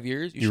 5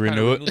 years you should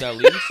renew that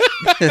lease.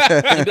 Be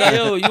like,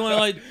 yo, you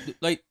want to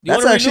like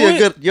that's actually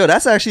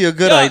that's actually a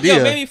good idea.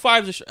 Yo, maybe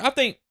 5. I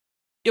think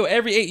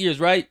every 8 years,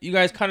 right? You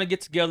guys kind of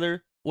get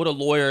together with a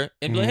lawyer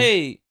and be like,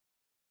 hey,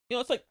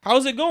 it's like,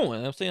 how's it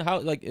going? I'm saying,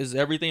 how, like, is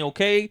everything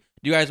okay?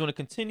 Do you guys want to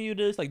continue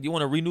this? Like, do you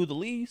want to renew the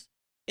lease?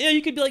 Yeah,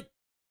 you could be like,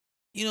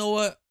 you know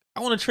what?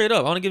 I want to trade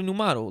up. I want to get a new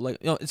model. Like,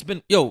 it's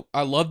been,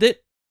 I loved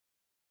it.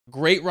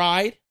 Great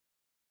ride.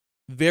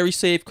 Very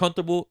safe,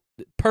 comfortable,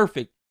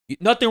 perfect.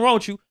 Nothing wrong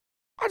with you.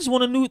 I just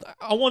want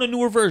I want a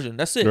newer version.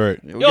 That's it. Right.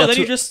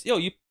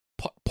 You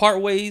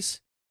part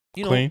ways.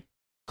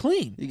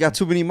 Clean. You got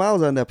too many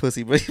miles on that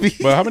pussy, baby.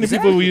 But how many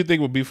people would you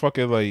think would be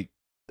fucking like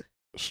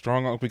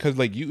strong on, because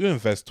like you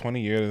invest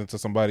 20 years into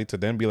somebody to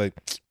then be like,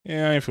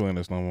 yeah, I ain't feeling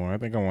this no more. I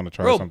think I want to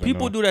try something.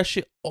 People new. do that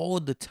shit all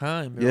the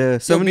time. Bro.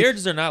 Yeah,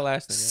 marriages are not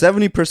lasting.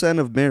 70%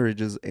 of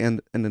marriages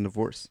end in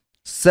divorce.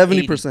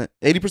 70%,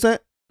 80%.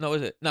 No,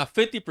 is it? Now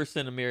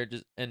 50% of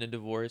marriages end in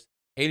divorce.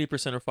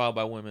 80% are filed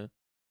by women.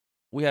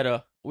 We had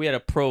a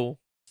pro.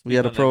 We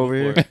had a pro over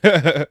here.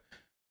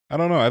 I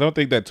don't know. I don't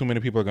think that too many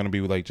people are gonna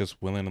be like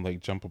just willing to like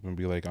jump up and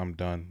be like, I'm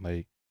done.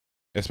 Like,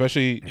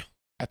 especially,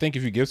 I think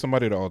if you give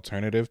somebody the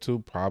alternative to,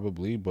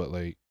 probably, but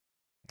like,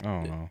 I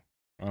don't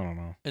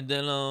know. And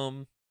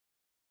then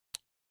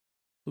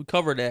we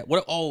covered that.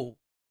 What? Oh,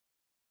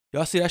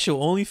 y'all see that show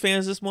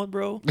OnlyFans this month,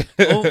 bro?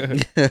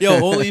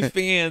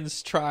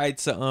 OnlyFans tried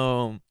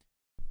to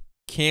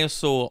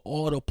cancel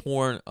all the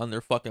porn on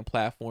their fucking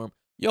platform.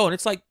 Yo, and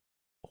it's like,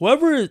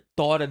 whoever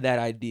thought of that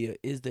idea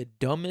is the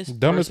dumbest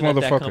person at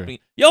that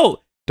company.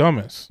 Yo,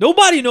 dumbest.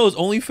 Nobody knows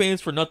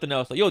OnlyFans for nothing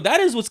else. Like, yo, that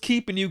is what's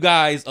keeping you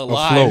guys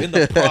alive in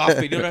the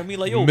profit. You know what I mean?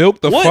 Like, yo, milk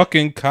the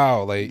fucking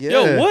cow. Like,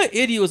 yo, what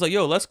idiot was like,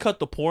 yo, let's cut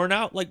the porn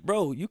out? Like,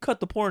 bro, you cut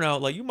the porn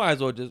out. Like, you might as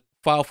well just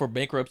file for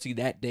bankruptcy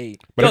that day.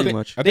 But I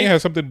think it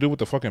has something to do with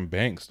the fucking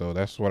banks, though.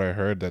 That's what I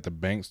heard, that the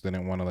banks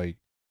didn't want to, like,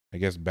 I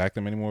guess, back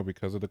them anymore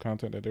because of the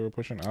content that they were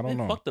pushing. I don't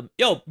know. Fuck them.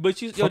 Yo, but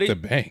the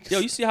banks. Yo,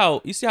 you see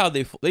how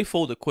they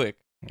folded quick.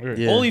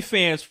 Yeah.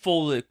 OnlyFans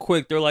folded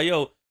quick. They're like,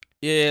 yo,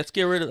 yeah, let's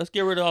get rid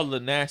of all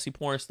the nasty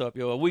porn stuff.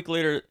 Yo, a week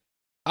later,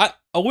 I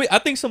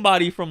think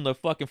somebody from the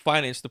fucking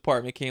finance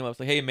department came up and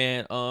said, hey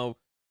man,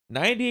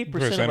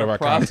 98% of our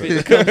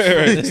profit comes from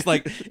this.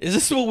 Like, is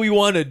this what we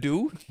want to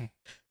do?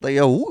 Like,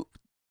 yo,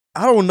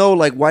 I don't know,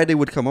 like, why they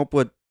would come up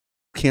with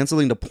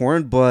canceling the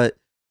porn, but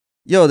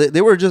yo,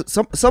 they were just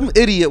some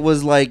idiot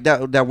was like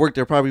that worked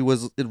there, probably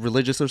was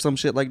religious or some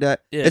shit like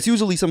that. Yeah. It's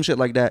usually some shit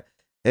like that,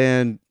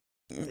 and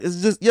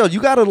it's just, yo,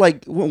 you gotta,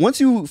 like,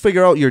 once you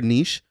figure out your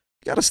niche,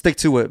 you gotta stick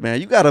to it,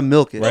 man. You gotta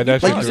milk it. Right,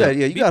 like you said,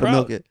 yeah, you gotta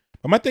milk it.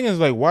 But my thing is,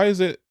 like, why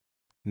is it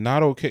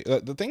not okay?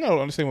 The thing I don't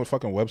understand with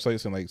fucking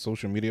websites and like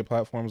social media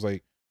platforms,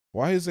 like,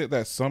 why is it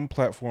that some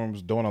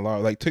platforms don't allow,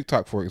 like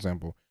TikTok, for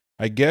example?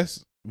 I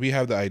guess we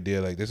have the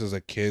idea like this is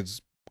a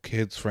kids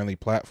friendly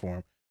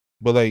platform,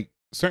 but like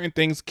certain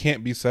things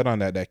can't be said on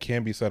that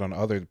can be said on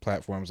other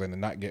platforms and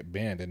not get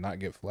banned and not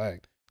get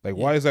flagged. Like,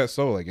 why is that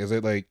so? Like, is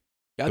it like?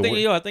 I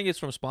think it's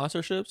from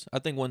sponsorships. I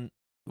think when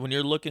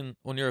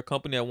you're a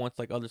company that wants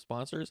like other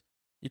sponsors,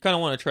 you kind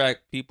of want to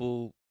attract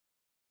people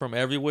from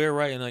everywhere,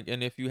 right? And like,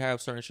 and if you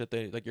have certain shit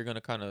that like you're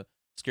gonna kind of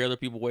scare the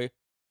people away.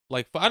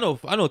 Like, I know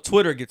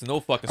Twitter gets no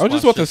fucking. I was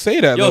just about to say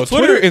that. Yo,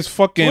 Twitter is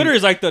fucking. Twitter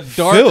is like the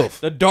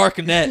dark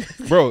net,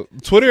 bro.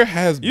 Twitter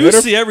has. You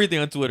see everything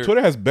on Twitter.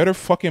 Twitter has better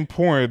fucking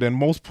porn than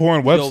most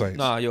porn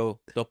websites.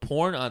 The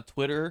porn on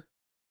Twitter,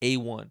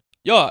 A1.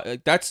 Yo,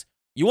 that's.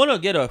 You want to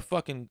get a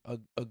fucking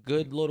a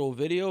good little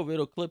video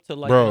clip to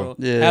like,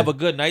 have a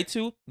good night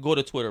to? Go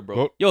to Twitter,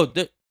 bro. Yo,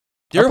 I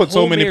put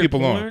so many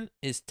people on.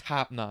 Is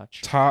top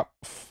notch. Top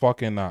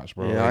fucking notch,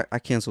 bro. Yeah, I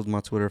canceled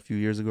my Twitter a few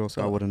years ago,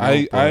 so I wouldn't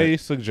know. I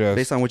suggest,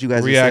 based on what you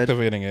guys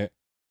reactivating it.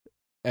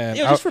 And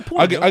Yeah, just for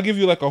porn, I'll give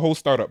you like a whole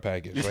startup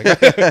package, like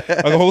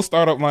a whole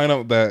startup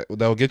lineup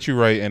that'll get you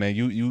right, and then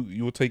you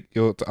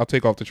will I'll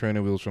take off the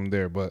training wheels from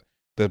there. But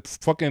the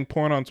fucking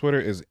porn on Twitter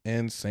is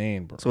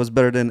insane, bro. So it's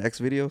better than X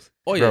videos.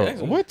 Oh Bro, yeah,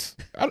 excellent. what?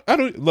 I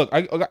don't look.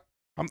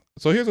 I'm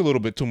so here's a little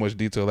bit too much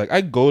detail. Like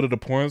I go to the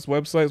porn's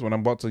websites when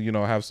I'm about to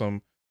have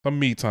some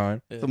me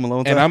time, Yeah. Some alone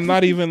and time. I'm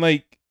not even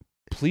like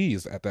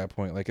pleased at that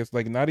point. Like it's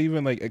like not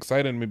even like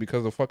exciting me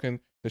because of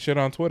fucking the shit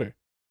on Twitter.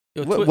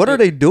 Yo, What are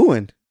they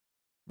doing?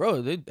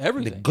 bro? They, The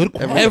everything. good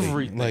quality,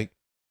 Everything. like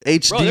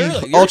HD, Bro,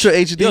 they're Ultra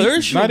HD. Yo,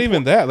 they're shooting not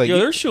even that. Like Yo,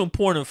 they're shooting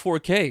porn in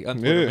 4K on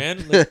Twitter, Yeah.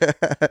 man.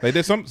 Like, like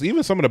there's some of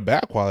the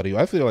bad quality.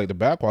 I feel like the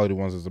bad quality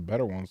ones is the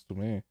better ones to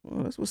me.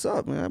 Well, that's what's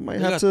up, man. I might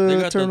They have got- they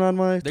to got turn the- on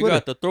my they Twitter.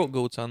 got the throat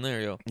goats on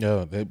there, yo.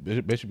 Yo,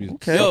 they should be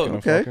Okay, sucking and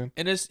okay. fucking.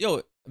 And it's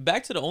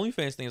back to the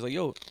OnlyFans thing. It's like,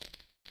 yo,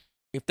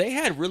 if they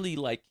had really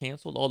like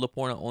canceled all the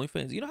porn on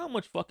OnlyFans, you know how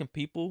much fucking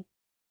people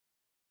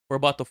were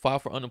about to file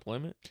for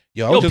unemployment?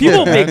 Yo, I Yo, was just people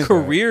gonna make ask that.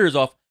 careers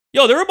off.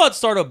 Yo, they're about to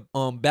start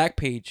a back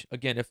page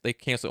again if they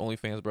cancel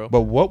OnlyFans, bro.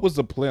 But what was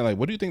the plan? Like,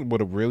 what do you think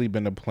would have really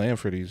been the plan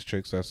for these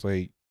chicks? That's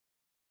like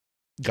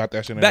got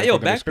that shit in their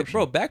fucking back description?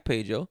 bro, back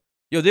page, yo.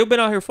 Yo, they've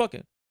been out here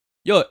fucking.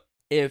 Yo,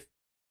 if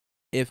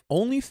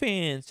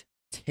OnlyFans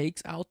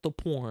takes out the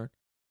porn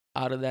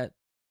out of that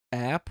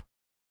app,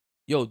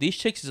 yo, these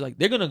chicks is like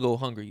they're gonna go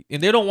hungry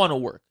and they don't want to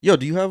work. Yo,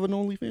 do you have an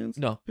OnlyFans?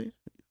 No. page?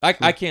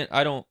 I can't.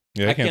 I don't.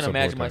 Yeah, I can't support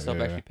imagine that, myself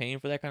yeah. actually paying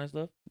for that kind of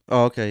stuff.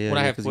 Oh, okay, yeah. When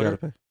I yeah, have 'cause you gotta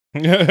Twitter. pay.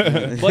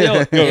 But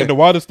yo, Yo, the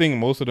wildest thing,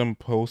 most of them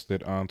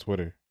posted on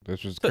Twitter.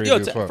 That's just crazy Yo,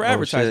 as fuck. for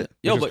advertising. shit.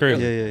 Yo, Which is but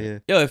crazy. Yeah.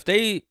 yo, if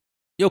they,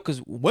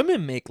 because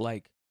women make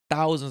like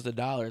thousands of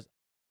dollars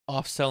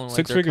off selling like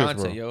Six their figures,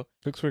 content, bro. yo.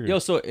 6 figures. Yo,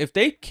 so if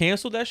they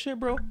cancel that shit,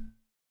 bro,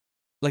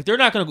 like they're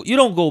not gonna. You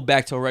don't go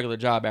back to a regular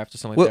job after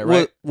something like that,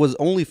 right? Was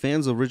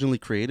OnlyFans originally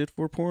created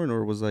for porn,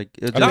 or was like?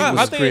 It No, was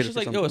I think created it's just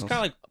for like yo, it's something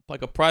kind else? of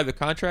like a private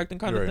contracting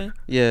kind Right. of thing.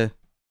 Yeah,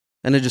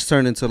 and it just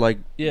turned into like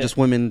Yeah. just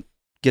women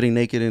getting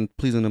naked and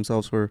pleasing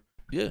themselves for.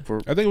 Yeah.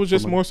 I think it was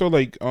just money. more so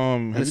like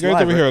have it's you guys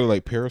live, ever right? heard of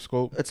like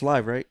Periscope? It's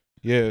live, right?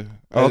 Yeah.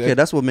 Oh, okay,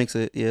 that's what makes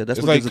it. Yeah, that's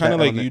it's what like gives it kind of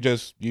that like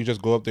element. you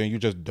just go up there and you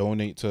just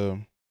donate to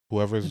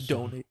whoever's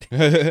Donate. It's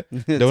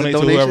a donate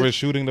to donation? whoever's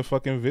shooting the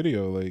fucking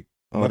video. Like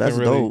Oh, nothing that's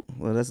really- dope.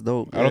 Well, that's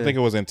dope. I don't think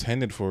it was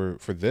intended for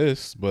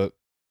this, but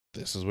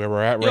this is where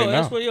we're at right Yo, now.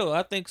 that's what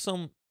I think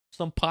some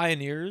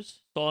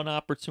pioneers saw an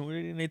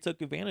opportunity and they took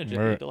advantage of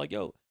it. Right. They're like,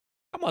 yo,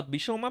 I'm about to be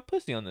showing my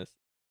pussy on this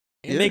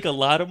and Yeah. make a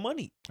lot of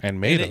money.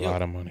 And made And a it-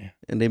 lot of money.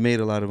 and they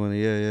made a lot of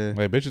money. Yeah.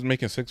 Like bitches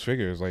making 6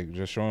 figures, like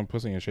just showing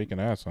pussy and shaking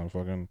ass on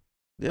fucking.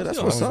 Yeah, that's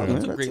Yo, what's up, man.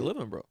 That's a That's great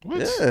living, bro. What?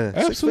 Yeah, 6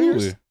 Absolutely.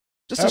 figures.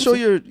 Just to show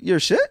your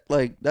shit.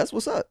 Like that's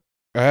what's up.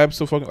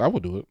 Absolutely. I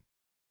would do it.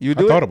 You I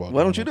do it. thought about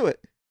Why don't doing you do it?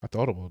 I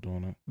thought about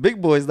doing it.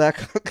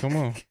 Bigboys.com. Come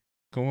on.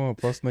 Come on.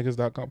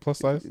 Plusniggas.com. Plus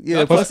size.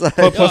 Yeah, Plus- plus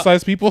size. Plus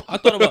size people. I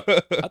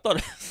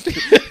thought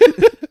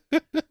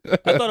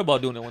I thought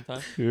about doing it one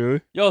time.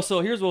 Really? Yo, so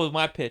here's what was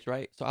my pitch,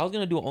 right? So I was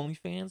gonna do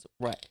OnlyFans,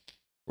 right?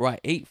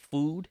 Ate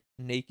food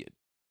naked.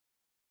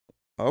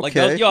 Like,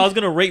 Okay. I was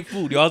gonna rate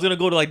food. Yo, I was gonna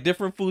go to like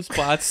different food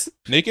spots.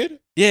 Naked?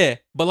 Yeah,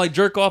 but like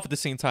jerk off at the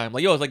same time.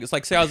 Like, yo, it's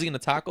like say I was eating a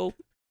taco.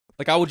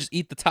 Like I would just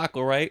eat the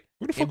taco, right?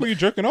 Where the fuck were you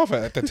jerking off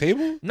at the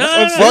table? No,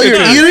 That's While you're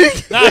unsanitary.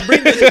 eating? Nah, I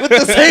bring the, With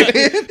the same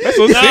hand? That's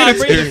so nah, I bring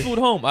the sanitary. food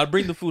home. I'd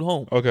bring the food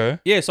home. Okay.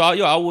 Yeah, so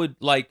I would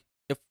like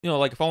if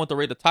if I went to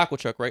rate a taco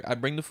truck, right? I'd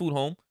bring the food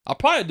home. I'll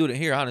probably do it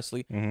here,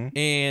 honestly. Mm-hmm.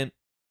 And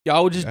I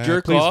would just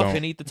jerk please off don't.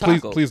 and eat the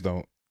taco. Please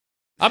don't.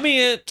 I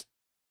mean,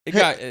 it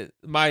got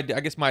I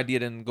guess my idea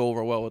didn't go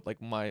over well with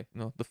like my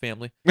the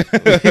family.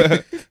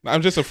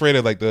 I'm just afraid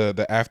of like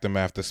the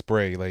aftermath, the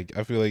spray. Like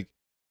I feel like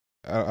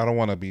I don't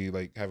want to be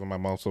like having my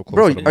mouth so close.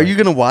 Bro, to the are mic. you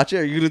gonna watch it?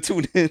 Are you gonna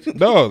tune in?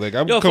 No, like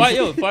I'm. Yo,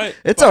 if I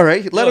It's all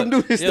right. Let yo, him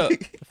do his yo, thing.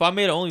 if I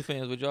made an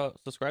OnlyFans, would y'all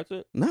subscribe to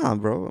it? Nah,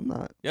 bro, I'm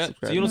not. Yeah. So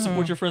subscribing. you don't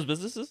support No. your friends'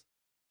 businesses?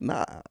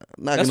 Nah, I'm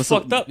That's not gonna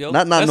fucked up, yo.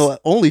 Not no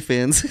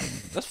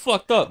OnlyFans. That's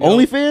fucked up. Yo.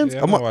 OnlyFans?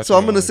 Yeah, I'm not So I'm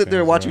watching gonna sit there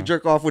and watch OnlyFans, you bro.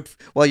 jerk off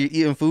while you're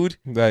eating food.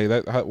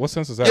 Like, what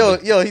sense is that?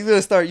 Yo, he's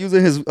gonna start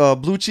using his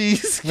blue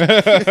cheese.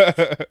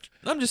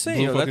 I'm just saying,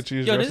 Blue yo, fucking that's,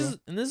 cheese yo, this dresser?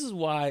 this is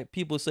why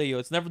people say, yo,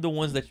 it's never the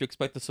ones that you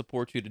expect to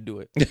support you to do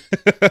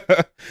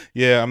it.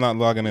 Yeah, I'm not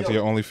logging into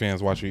Yo. your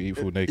OnlyFans watching you eat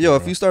food naked. Yo,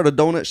 bro. if you start a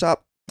donut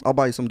shop, I'll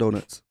buy you some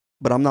donuts.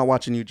 But I'm not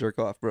watching you jerk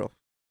off, bro.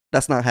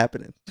 That's not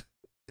happening.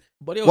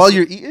 But yo, While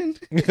you're eating,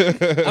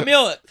 I mean,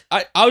 yo,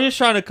 I was just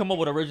trying to come up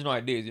with original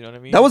ideas. You know what I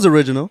mean? that was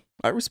original.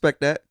 I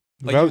respect that.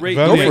 like you rate-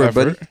 value Go for it,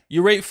 effort. buddy.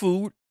 you rate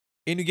food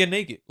and you get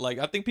naked. Like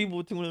I think people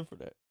would tune in for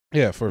that.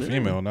 Yeah, for a Yeah.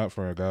 female, not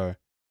for a guy.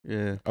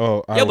 Yeah.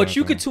 Oh, Yeah, but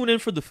you could tune in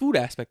for the food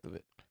aspect of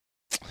it.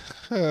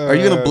 Are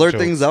you gonna blur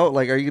things out?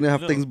 Like, are you gonna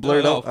have No, things no,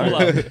 blurred no, out? full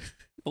Alright. out.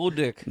 Full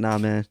dick. Nah,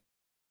 man.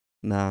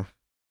 Nah.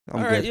 I'm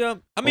All right, good. yeah.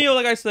 I mean, yo,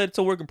 like I said, it's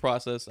a working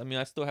process. I mean,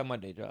 I still have my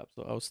day job,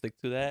 so I'll stick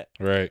to that.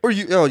 Right. Or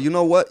you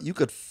know what? You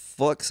could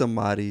fuck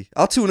somebody.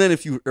 I'll tune in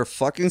if you are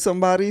fucking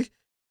somebody.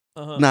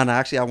 Uh-huh. Nah,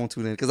 actually, I won't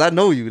tune in because I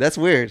know you. That's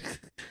weird.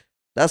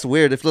 That's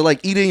weird. If they're like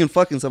eating and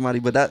fucking somebody,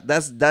 but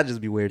that'd just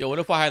be weird. Yo, what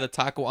if I had a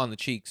taco on the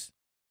cheeks?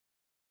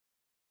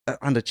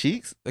 On the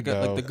cheeks? Like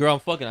No. the girl I'm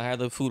fucking, I had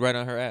the food right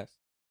on her ass.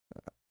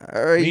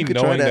 All right, Me you could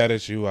try knowing that. that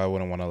it's you, I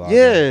wouldn't want to lie.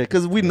 Yeah,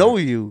 because we know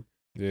you.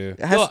 Yeah. It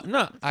has- Yo,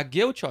 no, I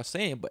get what y'all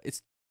saying, but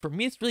it's for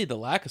me, it's really the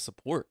lack of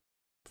support.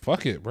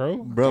 Fuck it, bro.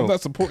 Bro. I'm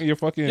not supporting your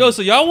fucking. Yo,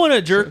 so y'all want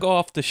to jerk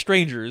off to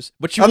strangers,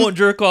 but you I'm- won't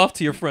jerk off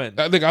to your friend.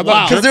 I think I'm Wow.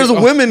 not Because there's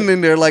jerking off. women in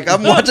there. Like,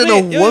 I'm No, watching a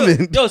wait, yo,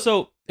 woman. Yo,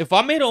 so if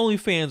I made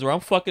OnlyFans where I'm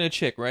fucking a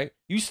chick, right?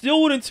 You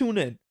still wouldn't tune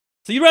in.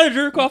 So you'd rather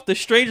jerk off to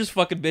strangers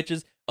fucking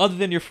bitches other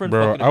than your friend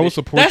Bro, fucking a I would bitch.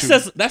 support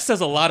that you. That says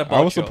a lot about I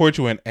will y'all. support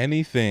you in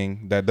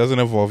anything that doesn't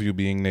involve you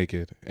being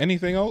naked.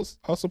 Anything else,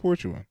 I'll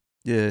support you in.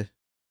 Yeah.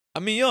 I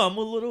mean, yo, I'm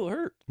a little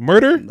hurt.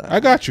 Murder? Nah. I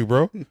got you,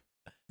 bro. You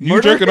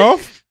Murder? jerking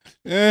off?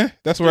 Yeah,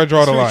 that's where I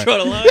draw the line. Draw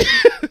the line.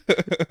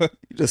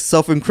 You just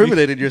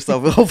self-incriminated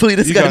yourself. Hopefully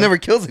this You guy got- never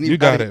kills anybody. You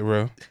got it,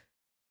 bro.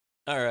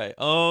 All right.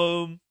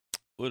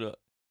 What up?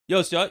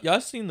 Yo, so y'all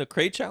seen the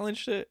crate challenge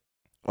shit?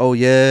 Oh,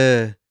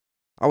 yeah.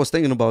 I was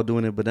thinking about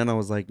doing it, but then I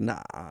was like,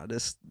 nah,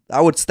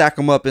 I would stack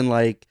them up in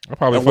like, I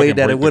probably A way fucking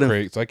that break it the wouldn't-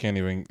 crates.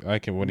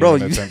 Wouldn't bro,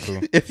 even you, attempt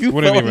to. if you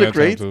Wouldn't fell in even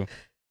the attempt crate, to.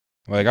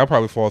 Like, I'll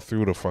probably fall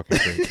through the fucking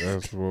crate.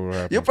 That's what would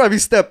happen. you'll probably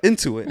step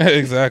into it.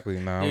 Exactly.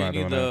 Nah, I'm Yeah, not you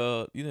doing need that.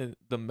 the you need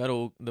the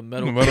metal The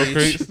metal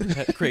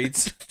crates.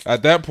 crates.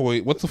 At that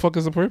point, what the fuck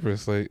is the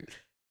purpose? Like,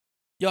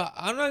 Yo,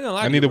 I'm not gonna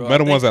lie. I to need you, the bro.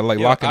 metal I ones think- that, like,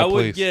 yo, lock into I would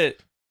place. get.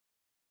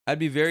 I'd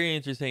be very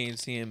interested in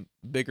seeing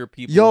bigger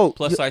people, Yo,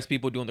 plus size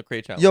people doing the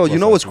crate challenge. Yo, Plus you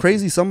know I what's think-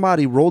 crazy?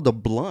 Somebody rolled a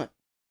blunt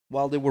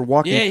while they were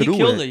walking yeah, he through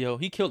killed it. Yo,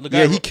 he killed the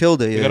guy. Yeah, he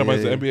killed it. you Yeah, got him yeah,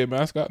 as yeah. the NBA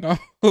mascot now?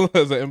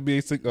 As an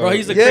NBA sick. Bro,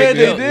 he's the Yeah, crate.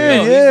 they yo,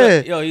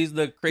 did, yo, he's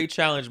the crate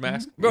challenge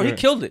mask. Bro, he Yeah.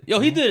 killed it. Yo,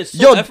 he did it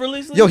so Yo,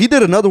 effortlessly. Yo, he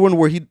did another one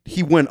where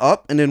he went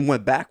up and then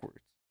went backwards.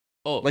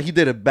 oh, Like he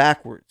did it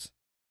backwards.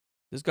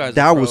 this guy's a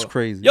That pro. was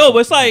crazy. Yo, but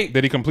it's like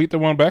Did he complete the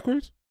one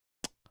backwards?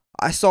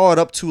 I saw it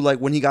up to like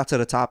when he got to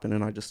the top, and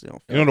then I just You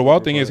know, the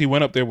wild thing is he but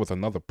went up there with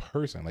another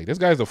person. Like, this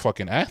guy's a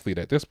fucking athlete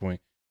at this point.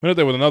 Went up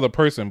there with another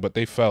person, but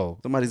they fell.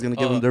 somebody's gonna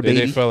give him their They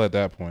baby. fell at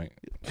that point.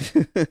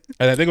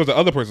 And I think it was the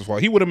other person's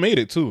fault. He would have made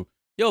it too.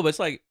 yo, but it's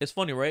like it's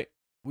funny, right?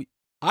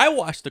 I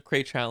watched the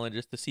crate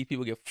challenges to see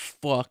people get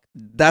fucked.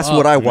 That's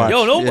what I watched.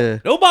 Yo, yeah.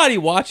 nobody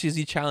watches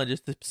these challenges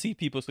to see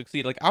people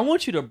succeed. Like, I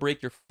want you to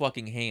break your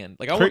fucking hand.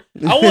 Like, I Crate-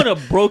 want a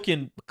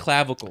broken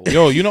clavicle.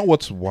 Yo, you know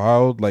what's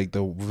wild? Like,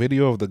 the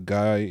video of the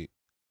guy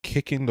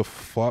kicking the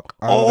fuck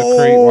out of the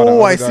crate while the Oh,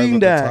 other I guy's seen at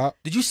the that. top.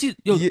 Did you see?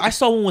 Yo, Yeah. I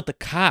saw one with the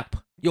cop.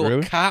 Yo,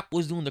 Really? a cop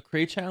was doing the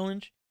crate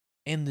challenge,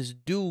 and this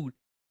dude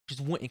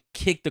just went and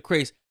kicked the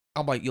crates.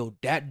 I'm like, yo,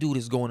 that dude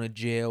is going to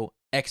jail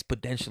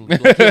exponentially.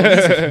 Like,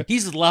 yo,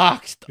 he's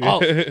locked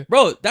up.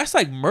 Bro, that's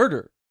like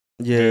murder.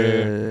 Yeah,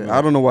 Yeah.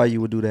 I don't know why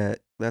you would do that.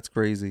 That's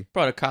crazy.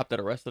 Probably a cop that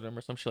arrested him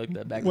or some shit like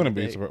that back Wouldn't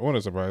in be the day.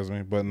 wouldn't surprise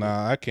me, but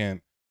nah, I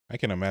can't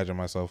imagine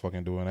myself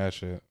fucking doing that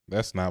shit.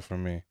 That's not for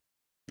me.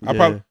 I Yeah.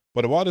 probably,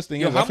 but the wildest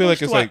thing Yo, is, I feel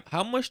like it's like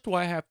how much do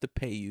I have to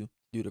pay you to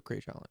do the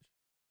crate challenge?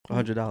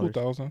 $100.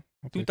 2,000.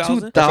 2,000? That's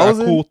a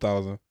 2,000? cool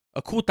 1,000.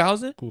 A cool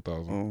 1,000? Cool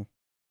 1,000. Oh.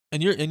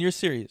 And you're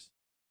serious?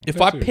 If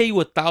That's I it. pay you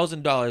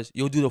 $1,000,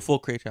 you'll do the full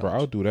crate Bro, challenge.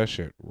 I'll do that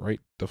shit right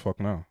the fuck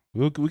now.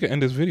 We can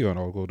end this video and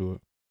I'll go do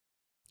it.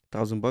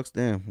 $1,000?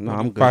 Damn. No,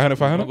 I'm good. 500, You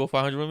 500? wanna go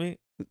 500 with me?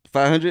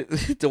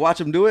 500 to watch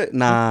him do it?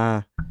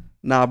 Nah,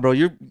 bro.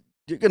 You're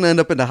gonna end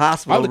up in the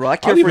hospital, bro. I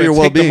care I'll for even your take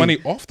well-being. the money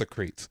off the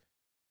crates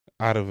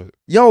out of it.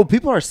 Yo,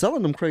 people are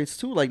selling them crates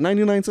too, like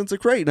 99 cents a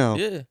crate now.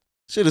 Yeah.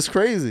 Shit is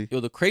crazy. Yo,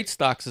 the crate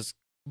stocks is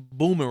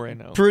booming right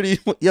now. Pretty.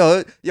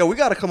 Yo, we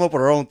gotta come up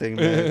with our own thing,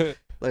 man.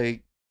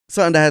 Like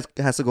something that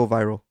has to go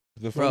viral.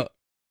 The Bro, fuck?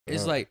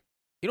 it's Uh, like,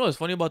 you know what's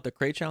funny about the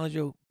crate challenge,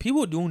 yo?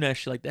 People doing that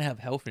shit like they have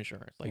health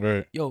insurance. Like,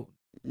 Right. yo,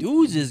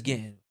 dudes is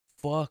getting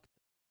fucked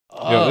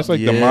up. Yo, it's like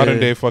the yeah. modern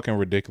day fucking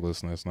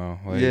ridiculousness now.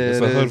 Like, Yeah, it's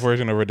it a hood is.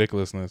 version of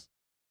ridiculousness.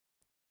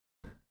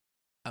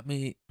 I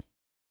mean,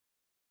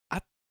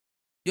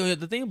 yo,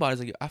 the thing about it is,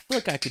 like, I feel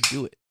like I could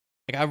do it.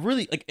 Like, I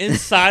really, like,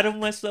 inside of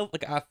myself,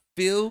 like, I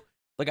feel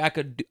like I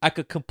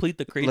could complete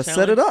the crate Let's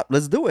challenge. set it up.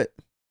 Let's do it.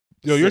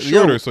 Yo, you're Yo.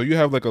 shorter, so you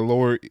have like a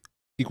lower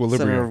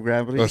equilibrium. Center of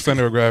gravity.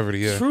 Center of gravity,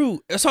 yeah. True.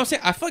 That's what I'm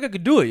saying. I feel like I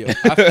could do it,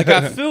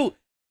 yo.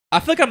 I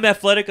feel like I'm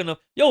athletic enough.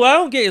 Yo, what I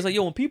don't get is like,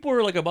 yo, when people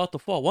are like about to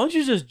fall, why don't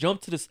you just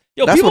jump to this?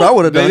 Yo, That's people, what I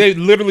would have done. They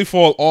literally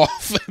fall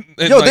off.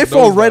 and, Yo, like, they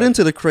fall those right guys.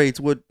 into the crates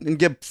and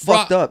get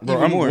fucked up. Bro,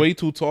 even I'm more. way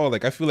too tall.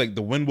 Like, I feel like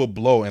the wind will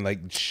blow and like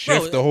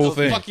shift Bro, the whole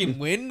thing. Fucking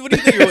wind? What do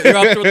you think? You're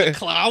out there with the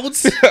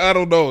clouds? I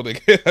don't know.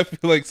 Like, I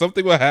feel like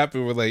something will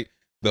happen where like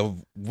the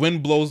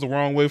wind blows the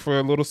wrong way for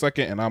a little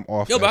second and I'm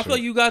off. Yo, that but I feel like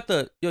shit. you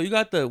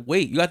got the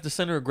weight. You got the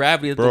center of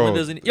gravity. That the Bro, wind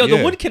doesn't. Yo, yeah.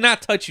 the wind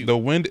cannot touch you. The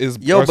wind is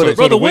Yo, but Bro,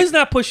 so the wind's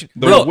not pushing.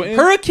 Bro,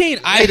 Hurricane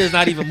Ida's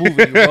not even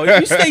moving you, bro.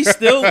 If you stay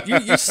still,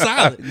 you're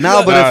solid.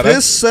 Nah, but Nah, if that's-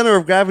 his center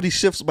of gravity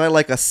shifts by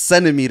like a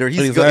centimeter,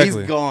 he's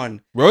Exactly. he's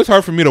gone. Bro, it's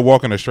hard for me to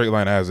walk in a straight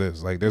line as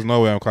is. Like, there's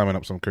no way I'm climbing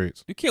up some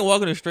crates. You can't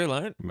walk in a straight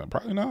line. No,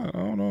 probably not. I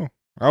don't know.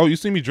 Oh, you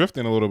see me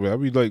drifting a little bit. I'll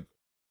be like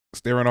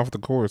staring off the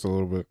course a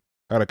little bit.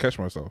 I gotta catch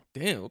myself.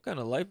 Damn, what kind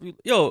of life?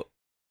 Yo,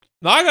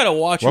 now I gotta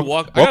watch you Walk-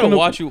 walk. I walk gotta in the-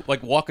 watch you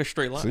like walk a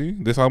straight line. See,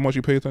 this is how much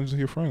you pay attention to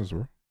your friends,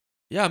 bro.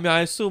 Yeah, I mean, I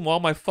assume all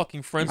my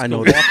fucking friends I can know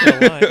walk in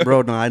the line.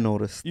 Bro, no, I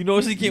noticed. You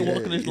notice he can't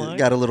walk in this line?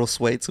 Got a little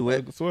sway to I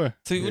it. swear.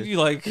 So Yeah. what do you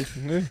like?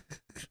 Yeah.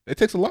 It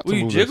takes a lot Will to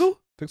you move jiggle? this.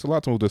 It takes a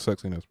lot to move this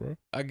sexiness, bro.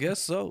 I guess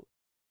so.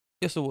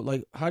 Yeah, so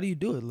like, how do you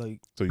do it?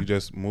 Like, So you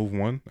just move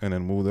one and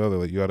then move the other.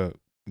 Like you gotta.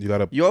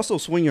 You also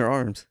swing your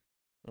arms.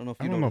 I don't know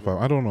if I you don't know if that.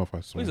 I don't know if I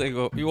what swing. is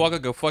that? You walk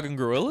like a fucking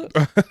gorilla?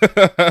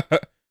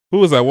 Who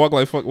was that? Walk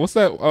like fuck. What's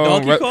that?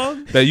 Donkey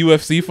Kong? That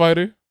UFC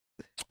fighter.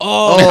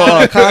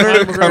 Oh, Conor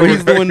McGregor. McGregor,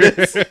 he's doing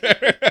this.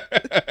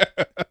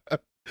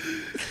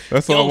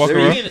 That's all I Yo, walk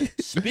around.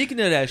 speaking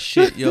of that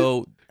shit,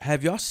 yo,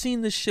 have y'all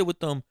seen this shit with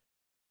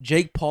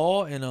Jake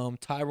Paul and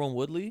Tyrone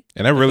Woodley?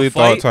 And I really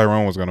thought fight?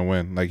 Tyrone was gonna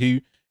win. Like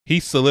he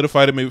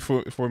solidified it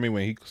for me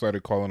when he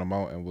started calling him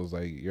out and was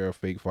like, "You're a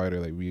fake fighter.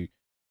 Like we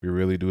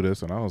really do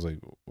this." And I was like,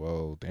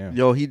 "Well, damn."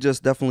 Yo, he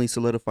just definitely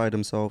solidified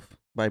himself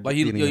by Like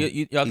beating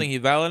him. y'all think he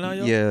valid now,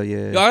 yo? Yeah,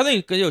 yeah. Yo, I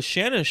think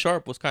Shannon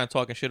Sharp was kind of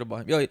talking shit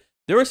about him. Yo,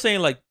 they were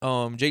saying like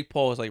Jake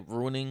Paul is like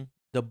ruining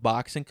the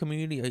boxing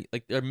community.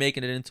 Like they're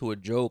making it into a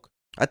joke.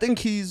 I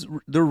think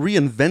they're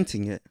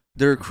reinventing it.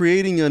 They're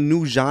creating a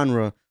new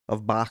genre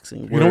of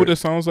boxing. You know what this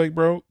sounds like,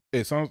 bro?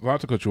 It sounds, not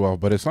to cut you off,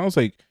 but it sounds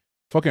like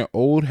fucking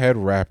old head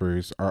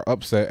rappers are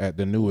upset at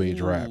the new age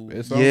rap.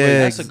 It sounds Yeah,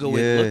 like That's a good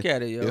way to yeah. look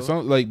at it, yo. it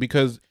sounds like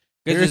because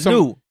Because it's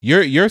new.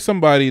 You're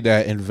somebody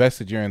that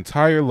invested your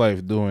entire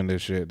life doing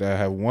this shit, that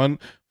have won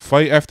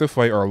fight after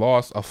fight or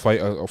lost a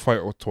fight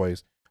or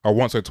twice or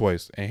once or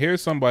twice, and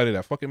here's somebody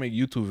that fucking make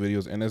YouTube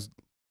videos and is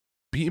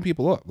beating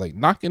people up, like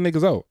knocking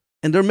niggas out.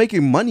 And they're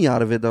making money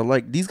out of it though.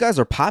 Like these guys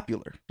are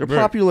popular. They're Right.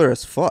 popular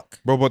as fuck.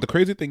 Bro, but the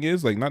crazy thing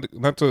is, like,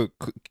 not to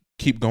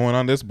keep going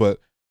on this,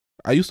 but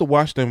I used to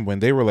watch them when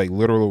they were like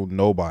literal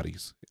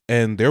nobodies,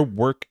 and their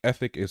work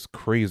ethic is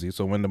crazy.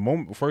 So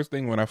when first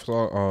thing when I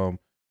saw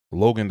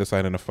Logan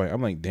deciding to fight,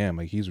 I'm like, damn,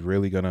 like he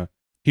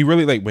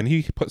really like when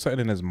he put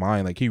something in his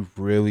mind, like he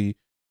really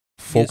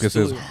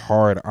focuses to it.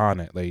 hard on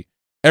it. Like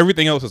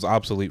everything else is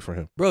obsolete for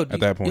him. Bro, at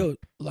that point. yo,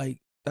 like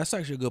that's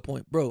actually a good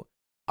point, bro.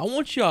 I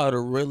want y'all to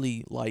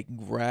really like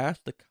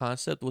grasp the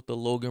concept what the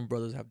Logan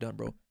brothers have done,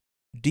 bro.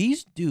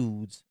 These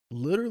dudes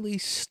literally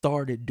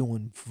started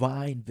doing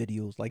Vine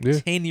videos like Yeah.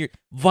 10 years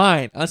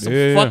Vine on some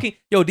Yeah. fucking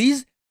yo.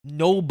 These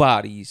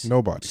nobodies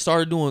Nobody.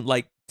 started doing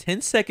like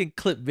 10-second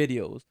clip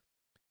videos,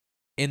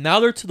 and now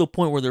they're to the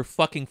point where they're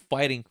fucking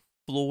fighting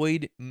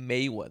Floyd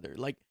Mayweather.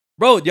 Like,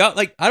 bro, y'all,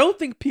 like I don't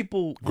think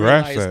people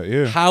Grasp realize that,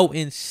 yeah. how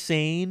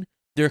insane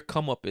their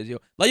come up is, yo.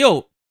 Like,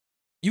 yo,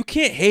 you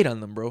can't hate on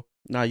them, bro.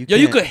 Nah, you Yo,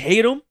 can't. you could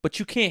hate them, but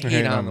you can't hate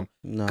Hate on on them.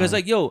 Nah. Cause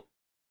like, yo,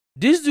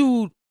 this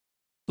dude,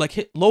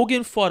 like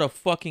Logan fought a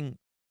fucking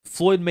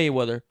Floyd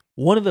Mayweather,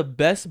 one of the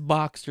best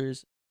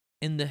boxers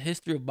in the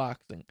history of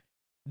boxing.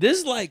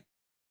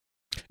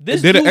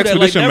 This Did dude an that like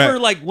exhibition never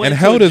match like went and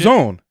to a held his gym-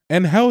 own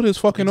and held his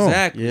fucking own.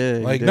 Exactly. yeah,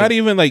 he Like did. not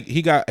even like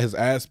he got his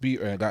ass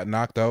beat and got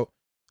knocked out.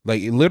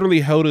 Like it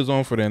literally held his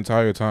own for the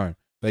entire time.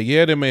 Like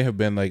yeah, there may have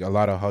been like a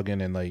lot of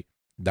hugging and like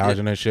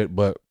dodging and shit,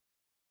 but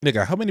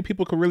nigga, how many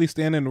people could really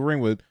stand in the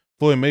ring with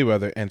Floyd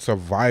Mayweather and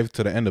survive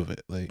to the end of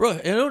it? Like, Bro,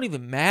 it don't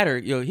even matter.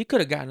 Yo, he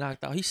could have got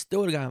knocked out. He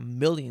still would have got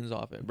millions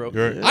off it, bro.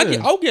 Right.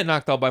 Yeah. I'll get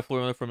knocked out by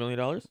Floyd Mayweather for $1 million.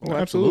 Oh,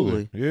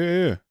 absolutely.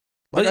 Yeah.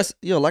 Like But-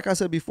 like I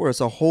said before,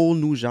 it's a whole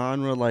new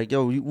genre. Like,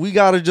 yo, we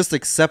gotta just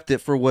accept it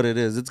for what it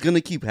is. It's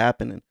gonna keep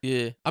happening.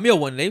 Yeah. I mean, yo,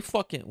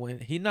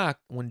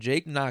 when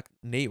Jake knocked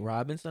Nate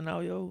Robinson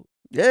out, yo,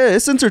 Yeah,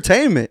 it's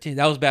entertainment.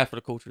 that was bad for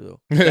the culture though.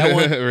 That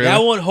one, Really? that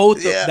one,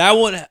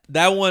 Yeah.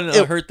 that one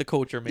It- hurt the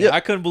culture, man. Yeah. I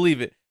couldn't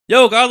believe it.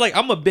 Yo, God, like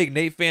I'm a big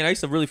Nate fan. I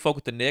used to really fuck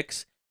with the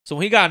Knicks. So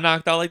when he got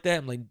knocked out like that,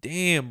 I'm like,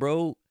 damn,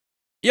 bro.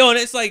 Yo, and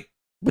it's like,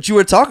 But you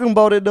were talking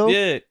about it though.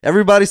 yeah,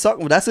 Everybody's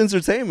talking. That's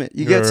entertainment.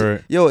 You get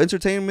Right. yo.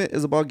 Entertainment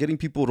is about getting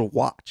people to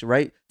watch,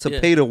 right? To Yeah.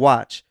 pay to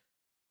watch.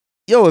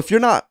 Yo,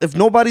 if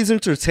nobody's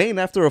entertained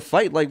after a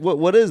fight, like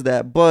what is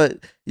that? But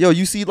yo,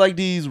 you see like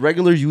these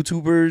regular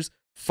YouTubers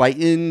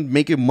fighting,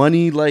 making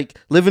money, like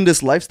living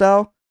this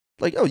lifestyle.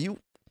 Like yo, you're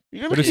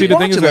gonna But keep see, the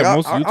thing is watching. that Like,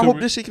 most I hope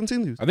YouTubers- this shit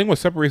continues. I think what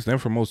separates them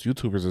from most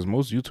YouTubers is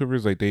most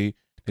YouTubers like they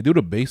do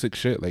the basic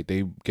shit. Like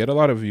they get a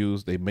lot of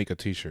views, they make a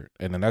t-shirt,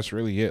 and then that's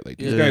really it. Like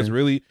these Yeah. guys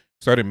really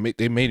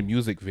they made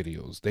music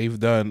videos. They've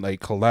done like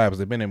collabs.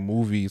 They've been in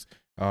movies.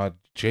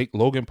 Jake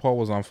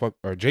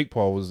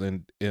Paul was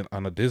in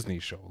on a Disney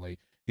show. Like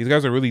these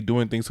guys are really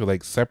doing things to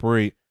like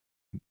separate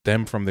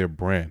them from their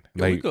brand.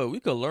 yo, Like we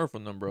could learn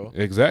from them, bro.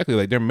 exactly.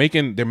 Like they're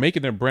making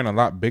their brand a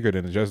lot bigger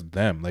than just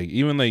them. Like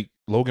even like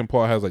Logan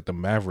Paul has like the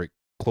Maverick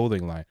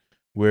clothing line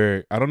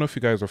where I don't know if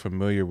you guys are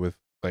familiar with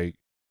like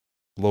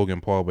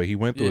Logan Paul, but he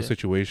went through a Yeah.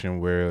 situation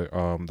where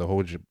the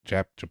whole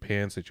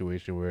Japan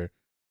situation where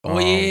Oh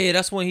yeah,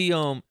 that's when he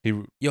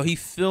he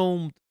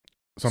filmed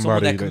somebody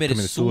someone that committed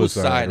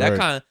suicide.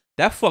 right.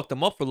 That fucked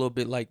him up for a little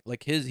bit. Like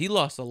he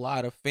lost a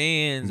lot of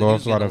fans. and he Lost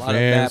was a lot getting of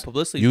bad fans.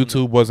 publicity. from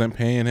YouTube wasn't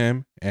paying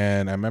him,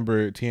 and I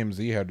remember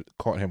TMZ had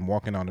caught him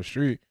walking down the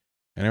street,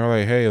 and they were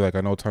like, "Hey, like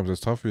I know times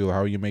is tough for you. How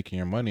are you making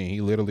your money?" And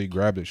he literally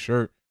grabbed his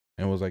shirt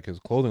and was like, his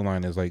clothing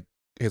line is like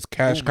his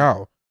cash Booming.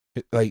 cow.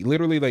 Like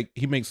literally, like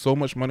he makes so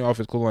much money off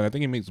his clothing line. I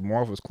think he makes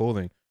more off his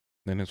clothing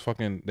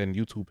then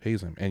YouTube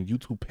pays him, and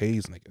YouTube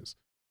pays niggas.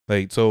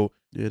 Like, so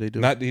Yeah, they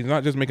do. he's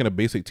not just making a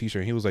basic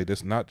t-shirt. He was like,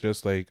 this not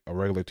just like a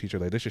regular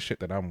t-shirt. Like, this is shit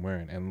that I'm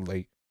wearing, and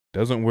like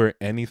doesn't wear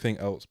anything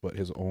else but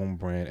his own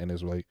brand. And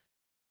is like,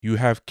 you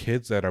have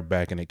kids that are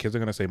backing it. Kids are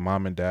gonna say,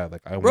 mom and dad,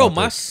 like, Bro, want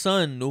my this.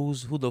 son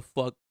knows who the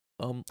fuck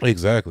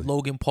Exactly.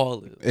 Logan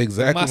Paul is.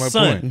 Exactly My my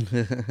son.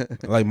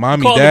 point. Like,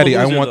 mommy, Called him a daddy,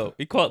 I loser, want though.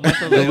 He called my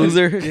son The like,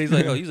 loser? Yeah, he's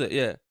like, oh,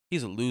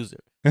 he's a loser.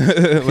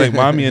 like,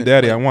 mommy and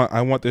daddy, I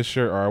want this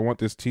shirt, or I want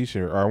this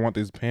t-shirt, or I want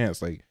these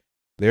pants. Like,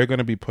 they're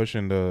gonna be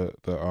pushing the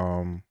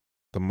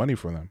money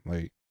for them.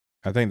 Like,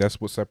 I think that's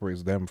what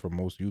separates them from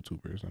most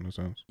YouTubers in a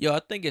sense. Yo, I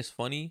think it's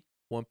funny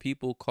when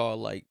people call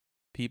like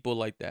people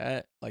like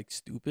that like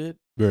stupid.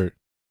 Right.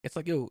 It's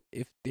like, yo,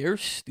 if they're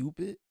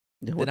stupid,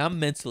 Yeah, then I'm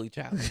mentally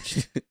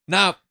challenged.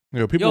 Nah,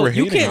 Yo, people yo, were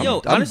you hating can't, on yo,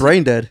 him. I'm honestly,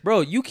 brain dead. bro,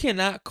 you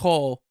cannot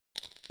call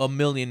a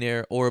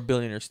millionaire or a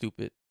billionaire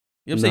stupid.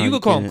 You know what I'm saying? No, You you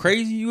could call him can't.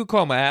 crazy, you could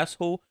call him an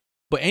asshole,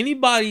 but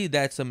anybody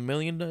that's a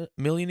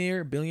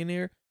millionaire,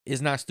 billionaire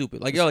is not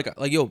stupid. Like like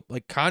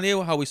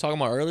Kanye, how we was talking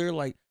about earlier,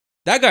 like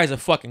that guy's a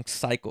fucking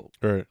psycho,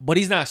 Right. but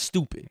he's not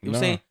stupid. You know what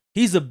I'm Nah. saying?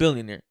 He's a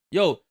billionaire.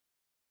 Yo,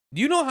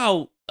 do you know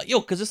how? Yo,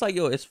 because it's like,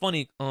 yo, it's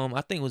funny.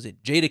 I think was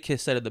it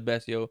Jadakiss said it the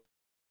best. Yo,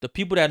 the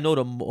people that know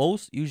the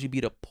most usually be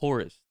the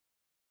poorest.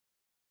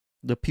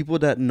 The people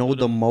that know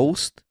the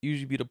most,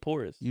 Usually be the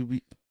poorest. you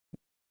be.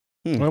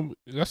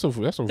 That's a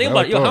Think valid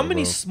about it. Yo, how thought,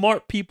 many bro.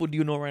 smart people do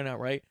you know right now,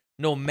 right?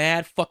 Know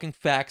mad fucking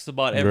facts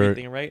about Right.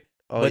 everything, right?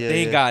 Oh, But yeah, they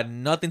ain't yeah. got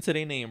nothing to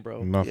their name,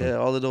 bro. Nothing. Yeah,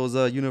 all of those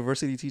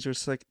university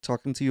teachers like,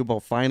 talking to you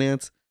about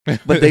finance,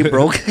 but they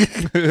broke.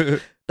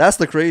 That's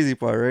the crazy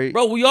part, right?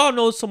 Bro, we all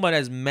know somebody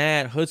that's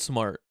mad hood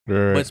smart,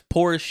 Right. but it's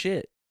poor as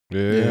shit.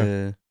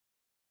 Yeah.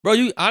 Bro,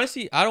 you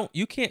honestly,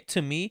 you can't,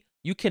 to me,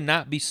 you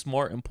cannot be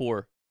smart and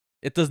poor.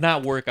 It does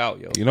not work out,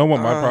 yo. You know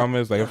what my problem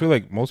is? Like, I feel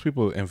like most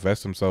people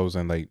invest themselves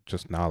in like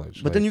just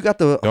knowledge. But like, then you got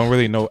the don't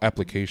really know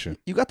application.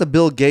 you got the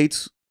Bill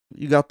Gates,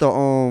 you got the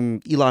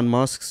Elon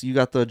Musks, you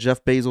got the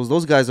Jeff Bezos.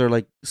 Those guys are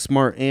like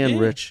smart and Yeah.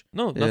 rich.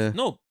 No, Yeah.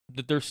 no,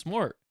 that they're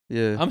smart.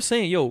 Yeah. I'm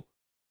saying, yo,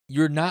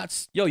 you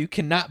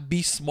cannot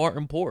be smart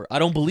and poor. I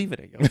don't believe in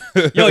it,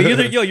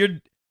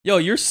 yo.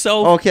 You're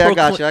self. Okay, I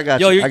got you.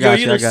 Yo, I you're got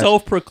you. either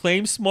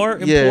self-proclaimed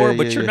smart and Yeah, poor,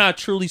 but yeah, you're yeah. not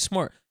truly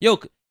smart. Yo,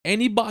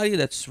 anybody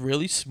that's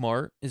really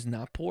smart is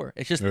not poor.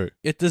 It's just Right.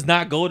 it does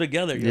not go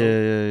together, yo.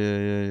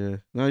 Yeah.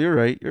 No, you're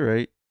right. You're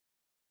right.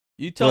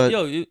 You tell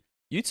But-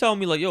 you tell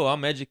me like, yo,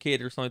 I'm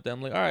educated or something like that.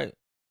 I'm like, all right,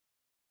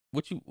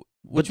 what you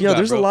But you yeah, got,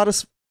 there's bro? a lot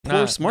of poor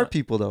Nah, smart nah.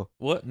 people though.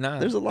 What? Nah,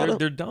 there's a lot of-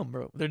 they're dumb,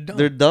 bro. They're dumb.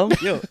 They're dumb.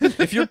 Yo,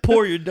 if you're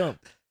poor, you're dumb.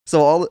 So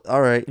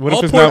all right. What All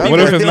if it's poor not? What people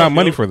if are it's dumb, not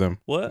money yo. for them?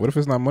 What? What if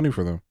it's not money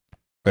for them?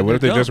 Like, what They're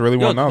if they dumb. just really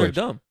want Yo, knowledge?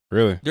 They're dumb.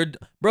 Really?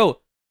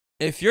 Bro,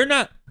 if you're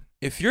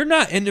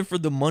not in it for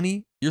the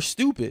money, you're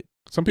stupid.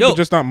 Some people Yo.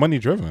 just not money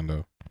driven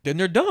though. Then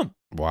they're dumb.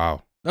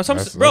 Wow. That's what I'm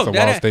That's- saying, bro. that's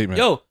a wild statement.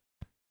 Yo,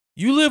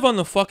 you live on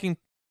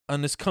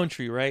this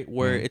country, right,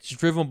 where Mhm. it's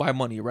driven by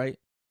money, right?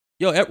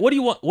 Yo, what do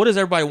you want? What does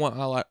everybody want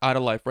out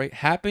of life, right?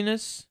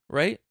 Happiness,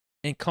 right,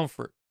 and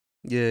comfort.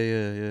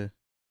 Yeah.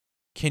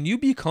 Can you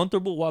be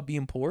comfortable while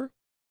being poor?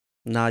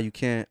 Nah, you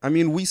can't. I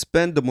mean, we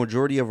spend the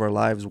majority of our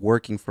lives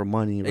working for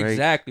money, right?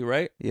 Exactly,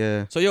 right.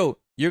 Yeah. So, yo,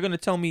 you're gonna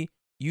tell me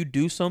you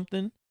do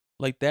something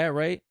like that,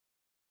 right?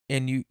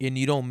 And you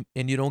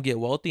don't get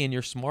wealthy and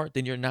you're smart,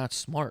 then you're not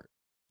smart.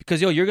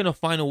 Because yo, you're gonna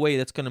find a way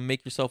that's gonna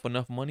make yourself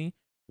enough money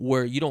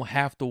where you don't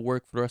have to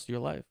work for the rest of your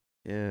life.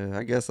 Yeah,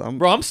 I guess I'm.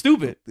 Bro, I'm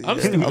stupid. I'm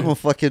yeah, stupid. I'm a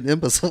fucking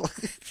imbecile.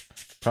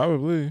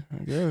 Probably.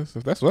 I guess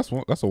If that's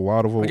a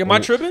wild of a. Like, am I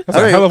tripping? That's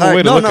a hell of a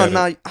way to look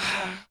at it.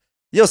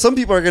 Yo, some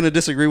people are gonna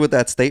disagree with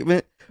that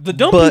statement. The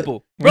dumb But-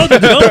 people, bro. The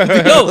dumb,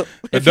 yo, The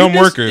if dumb you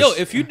workers. Yo,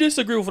 if you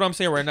disagree with what I'm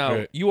saying right now,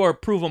 Right. you are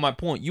proving my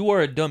point. You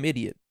are a dumb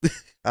idiot.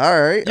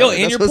 All right. Yo, that's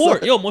and you're what's poor.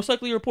 up. Yo, most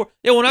likely you're poor.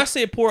 Yo, when I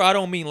say poor, I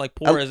don't mean like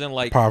poor as in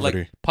like Poverty.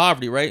 like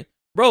poverty, right?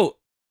 Bro,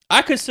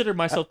 I consider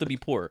myself to be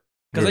poor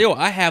because Yeah. yo,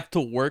 I have to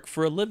work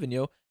for a living,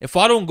 yo. If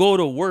I don't go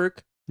to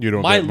work, You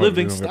don't. my get money,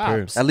 living you don't get paid.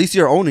 stops. At least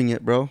you're owning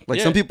it, bro. Like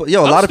Yeah. some people,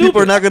 yo, a I'm lot of people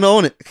are stupid. not gonna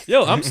own it.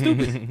 Yo, I'm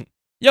stupid.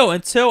 Yo,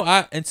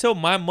 until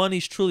my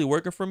money's truly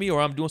working for me,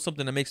 or I'm doing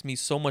something that makes me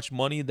so much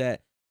money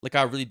that like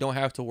I really don't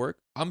have to work,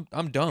 I'm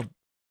dumb.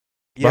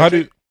 But how do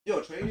you,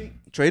 Yo,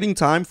 trading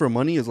time for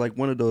money is like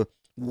one of the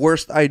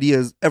worst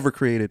ideas ever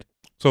created.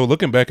 so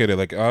looking back at it,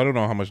 like, I don't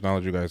know how much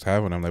knowledge you guys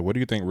have on them. Like, what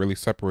do you think really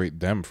separate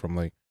them from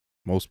like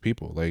most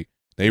people? Like,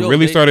 they Yo,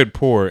 really they- started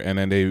poor, and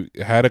then they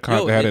had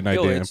they had an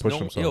idea and it's pushed Yo,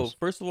 themselves.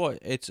 first of all,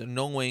 it's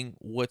knowing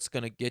what's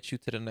gonna get you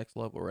to the next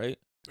level, right?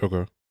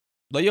 Okay.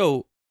 Like,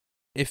 yo,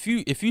 if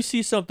you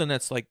see something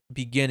that's like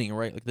beginning,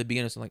 right? Like the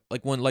beginnings, like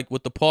when like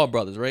with the Paul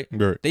brothers, right?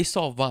 Right. They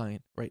saw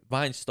Vine, right?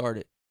 Vine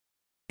started,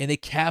 and they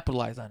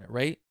capitalized on it,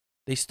 right?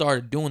 They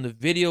started doing the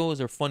videos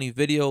or funny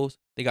videos.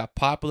 They got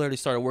popular. They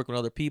started working with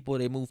other people.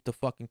 They moved to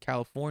fucking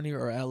California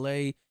or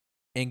LA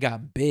and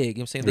got big. You know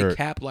what I'm saying? They Right.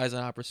 capitalized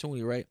on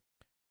opportunity, right?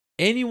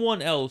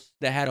 Anyone else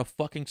that had a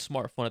fucking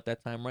smartphone at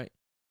that time, right,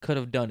 could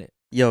have done it.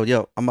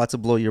 Yo, I'm about to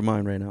blow your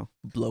mind right now.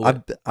 Blow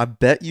it. I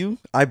bet you,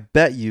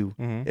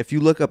 Mhm. if you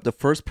look up the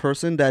first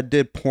person that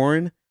did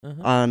porn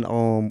Uh-huh.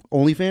 on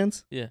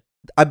OnlyFans, Yeah.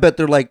 I bet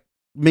they're like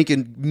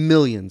making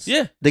millions.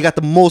 Yeah. They got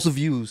the most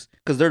views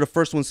because they're the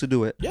first ones to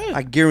do it. Yeah.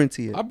 I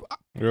guarantee it.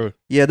 Really?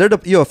 Yeah, they're the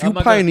if you I'm not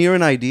gonna- pioneer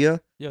an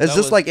idea, Yeah, it's that just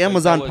was- like that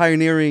Amazon was-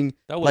 pioneering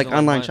that like wasn't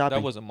online mind, shopping.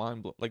 That wasn't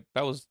mind blow. Like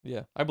that was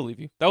I believe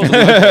you. That was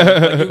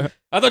like,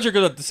 I thought you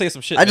were gonna say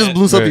some shit. I just man.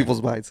 blew some Right.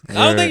 people's minds. I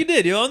don't think you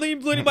did. Yo, I don't think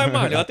you blew anybody's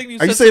mind. Yo, I think you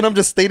Are you said saying I'm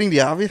just stating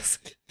the obvious?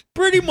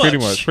 pretty much. Pretty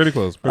much. Pretty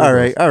close. Pretty All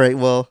close. right.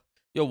 Well,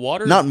 Yo,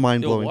 water. not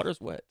mind Yo, blowing. water's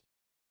wet.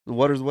 The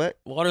water's wet.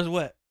 Water's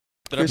wet.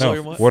 Did I Chris- blow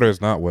your No, mind? water is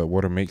not wet.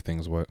 Water make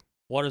things wet.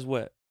 Water's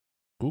wet.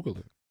 Google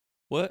it.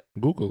 What?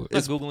 Google it. I'm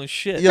not googling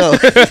shit. Yo, I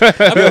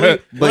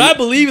believe, But- what I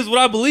believe is what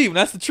I believe, and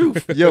that's the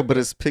truth. yo, but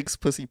it's pig's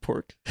pussy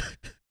pork.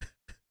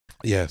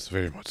 Yes,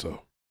 very much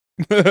so.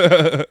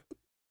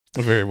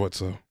 Very much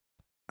so.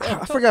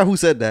 I forgot who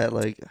said that.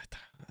 Like,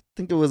 I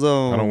think it was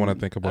I don't want to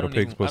think I about a don't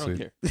pig's even, I don't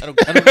pussy. care.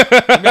 I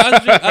don't. I mean,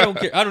 honestly, I don't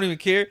care. I don't even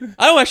care.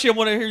 I don't actually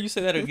want to hear you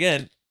say that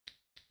again.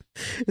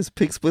 It's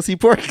pig's pussy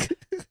pork.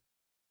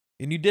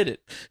 And you did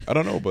it. I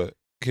don't know, but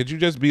could you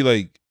just be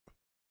like,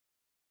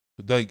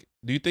 do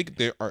you think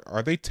they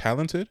are they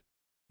talented,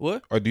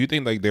 What? or do you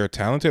think like they're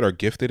talented or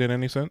gifted in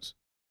any sense?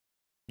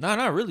 Nah,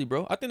 not really,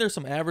 bro. I think there's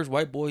some average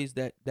white boys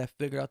that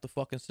figured out the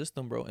fucking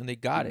system, bro, and they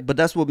got it. But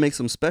that's what makes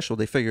them special.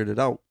 They figured it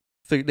out.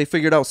 They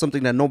figured out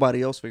something that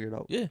nobody else figured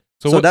out. Yeah.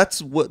 So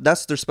what,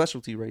 that's their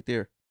specialty right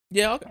there.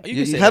 Yeah, okay. You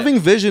can say Having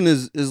that. vision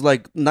is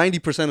like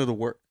 90% of the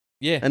work,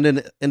 Yeah. and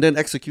then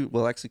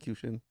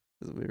execution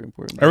is very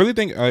important. I really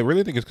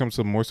think it comes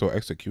to more so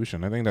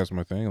execution. I think that's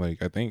my thing.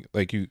 Like I think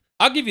like you.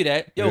 I'll give you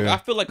that. Yo, Yeah. I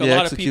feel like a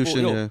lot of people.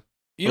 execution. Yo, Yeah.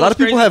 you A know lot what's of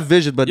people crazy? have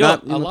vision, but Yo,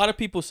 not. a lot of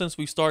people since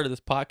we started this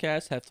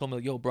podcast have told me,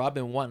 like, yo, bro, I've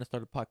been wanting to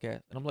start a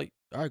podcast, and I'm like,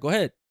 all right, go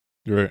ahead.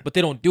 You're right. But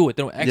they don't do it.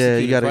 They don't execute Yeah,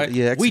 you gotta- it, right?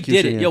 yeah, we did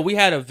execution, it. yeah. Yo, we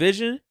had a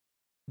vision,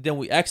 then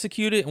we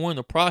executed, and we're in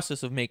the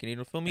process of making it.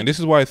 You feel me? And this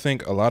is why I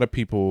think a lot of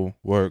people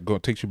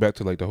takes you back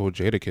to like the whole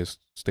Jadakiss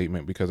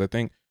statement, because I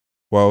think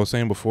what I was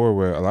saying before,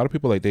 where a lot of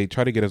people like they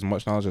try to get as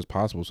much knowledge as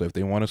possible. So if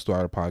they want to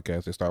start a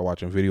podcast, they start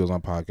watching videos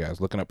on podcasts,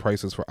 looking at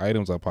prices for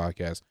items on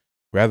podcasts,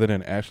 rather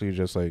than actually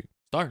just like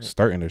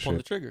starting this Pull the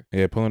shit. trigger.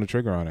 Yeah, pulling the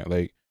trigger on it.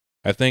 Like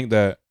I think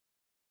that,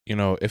 you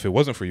know, if it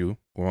wasn't for you,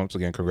 once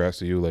again, congrats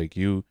to you. Like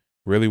you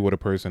really were the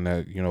person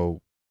that, you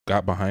know,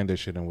 got behind this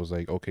shit and was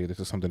like, okay, this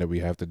is something that we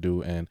have to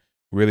do, and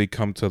really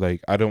come to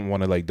like, I don't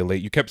want to like delay.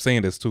 You kept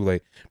saying this too,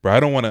 like, bro, I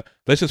don't want to.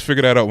 Let's just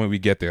figure that out when we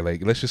get there.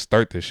 Like, let's just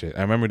start this shit.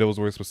 I remember those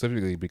words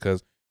specifically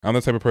because I'm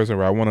the type of person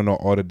where I want to know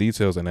all the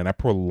details, and then I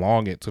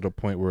prolong it to the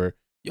point where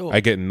Yo, I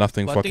get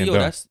nothing but I fucking think,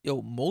 done. that's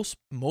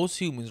most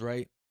humans,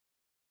 right?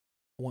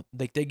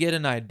 Like they get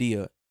an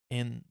idea,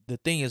 and the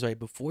thing is, right,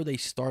 before they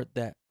start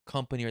that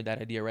company or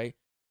that idea, right?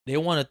 They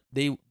want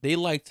to they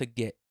like to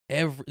get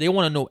they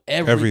want to know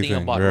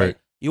everything about it, right?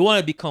 You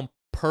want to become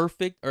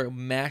perfect or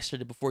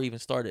mastered it before you even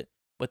start it.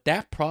 But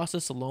that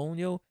process alone,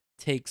 yo,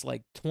 takes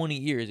like 20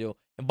 years, yo.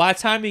 And by the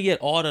time you get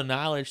all the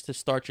knowledge to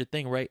start your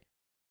thing, right,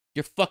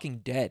 you're fucking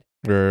dead.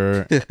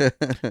 Right. So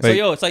Like-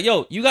 yo, it's like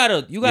yo, you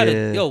gotta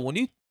Yeah. yo,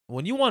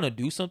 when you want to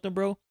do something,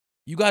 bro,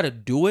 you gotta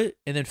do it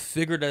and then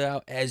figure it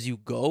out as you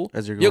go.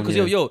 As you're Yo, going, because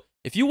yeah. yo,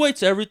 if you wait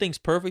till everything's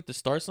perfect to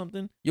start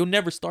something, you'll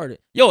never start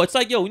it. Yo, it's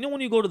like yo, you know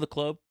when you go to the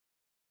club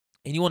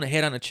and you want to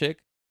hit on a chick,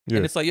 Yeah.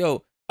 and it's like yo,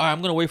 all right,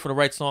 I'm gonna wait for the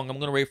right song. I'm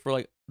gonna wait for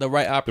like the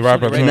right The opportunity.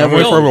 right opportunity. Never- I'm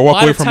waiting for her to walk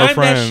by away the from her time that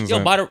friends. yo,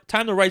 and- by the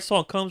time the right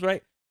song comes,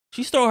 right,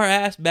 she's throwing her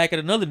ass back at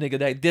another nigga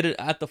that did it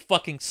at the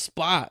fucking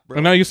spot, bro.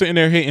 and now you're sitting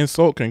there hating,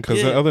 sulking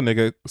because the Yeah. other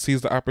nigga sees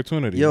the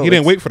opportunity. Yo, he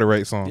didn't it's- wait for the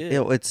right song. Yeah.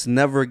 Yo, it's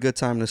never a good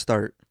time to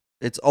start.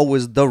 It's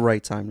always the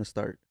right time to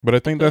start. But I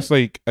think Okay. that's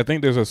like, I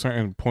think there's a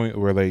certain point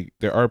where like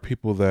there are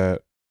people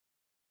that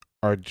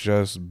are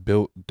just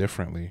built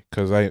differently.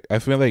 Because I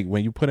feel like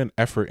when you put an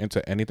effort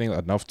into anything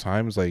enough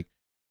times, like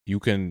you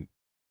can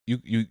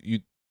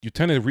you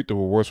tend to reap the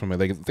rewards from it.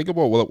 Like think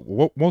about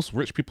what most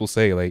rich people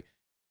say. Like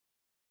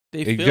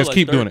They hey, feel just like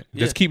keep they're- doing it. yeah.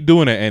 Just keep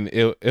doing it, and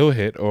it'll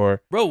hit.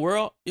 Or bro. We're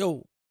all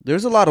yo.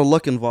 There's a lot of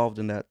luck involved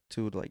in that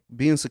too. Like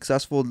being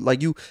successful, like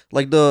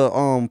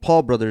the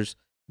Paul brothers,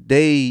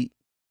 they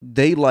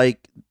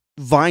like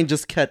Vine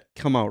just kept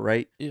come out,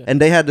 right? Yeah.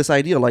 And they had this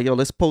idea, like, yo,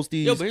 let's post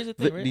these Yo, but here's the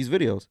thing, right? these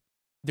videos.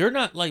 They're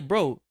not like,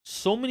 bro,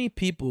 so many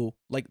people,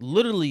 like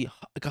literally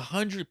like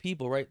 100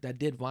 people, right, that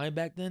did Vine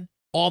back then,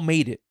 all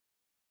made it.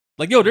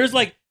 Like, yo, there's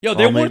like, yo,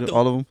 they All made weren't it, the,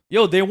 all of them.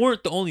 yo, they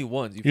weren't the only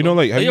ones. You feel know, me?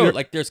 like, have yo, you-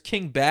 like there's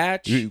King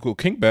Batch. you go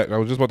King Batch. I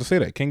was just about to say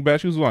that King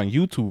Batch was on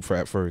YouTube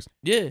at first,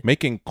 Yeah.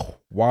 making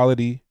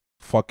quality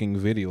fucking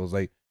videos,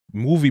 like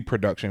movie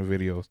production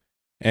videos,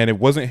 and it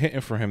wasn't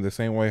hitting for him the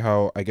same way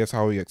how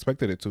he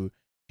expected it to.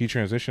 He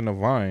transitioned to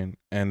Vine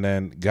and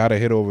then got a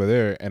hit over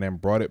there and then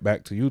brought it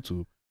back to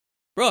YouTube.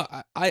 Bro,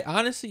 I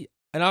honestly,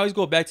 and I always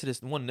go back to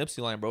this one Nipsey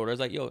line, bro. Where it's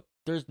like, yo,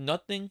 there's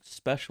nothing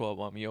special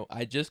about me, yo.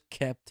 I just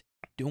kept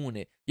doing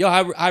it. Yo,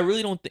 I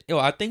really don't think, yo,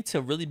 I think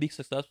to really be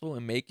successful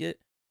and make it,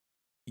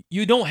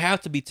 you don't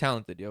have to be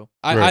talented, yo.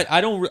 Right.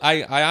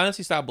 I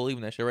honestly stopped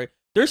believing that shit, right?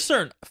 there's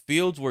certain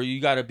fields where you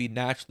gotta be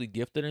naturally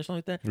gifted or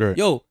something like that. Right.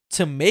 Yo,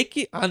 to make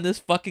it on this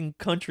fucking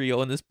country,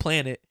 yo, on this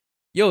planet,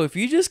 yo, if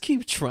you just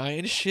keep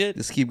trying shit,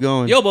 Just keep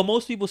going. yo, but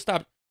most people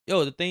stop.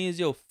 Yo, the thing is,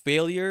 yo,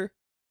 failure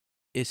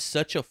is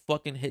such a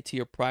fucking hit to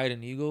your pride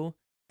and ego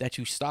that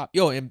you stop.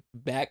 Yo, and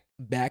back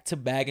to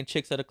bagging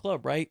chicks at a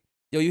club, right?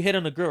 Yo, you hit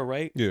on a girl,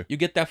 right? Yeah. You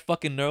get that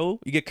fucking no,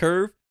 you get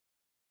curved.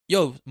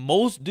 Yo,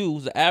 most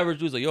dudes, the average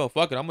dudes, like, yo,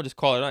 fuck it, I'm gonna just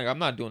call it. Like, I'm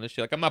not doing this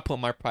shit. Like, I'm not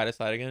putting my pride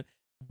aside again.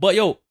 But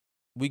yo,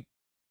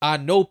 I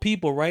know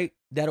people, right,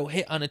 that'll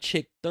hit on a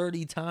chick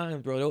 30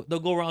 times, bro. They'll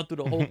go around through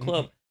the whole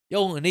club,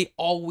 yo, and they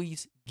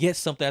always get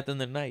something at the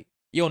end of the night,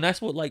 yo. And that's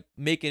what like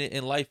making it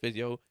in life is,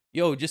 yo.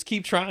 Yo, just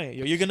keep trying,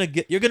 yo. You're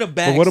gonna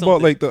bag. But what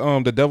about something.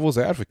 like the devil's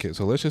advocate?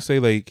 So let's just say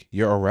like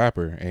you're a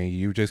rapper and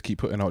you just keep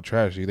putting out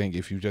trash. You think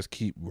if you just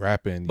keep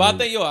rapping, But I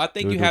think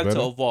you'll you do have better?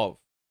 to evolve.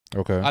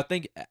 Okay. I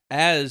think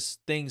as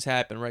things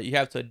happen, right, you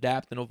have to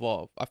adapt and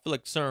evolve. I feel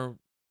like certain,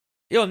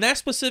 yo, in that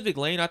specific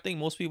lane, I think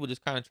most people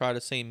just kind of try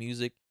the same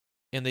music,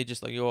 and they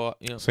just like, yo,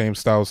 you know, Same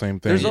style, same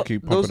thing. There's You a-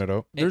 keep those- pumping it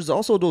out. There's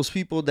also those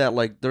people that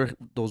like they're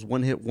those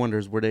one hit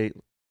wonders where they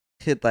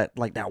hit that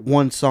like that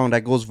one song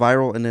that goes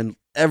viral and then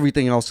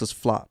everything else just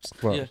flops.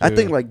 Fuck, Yeah. I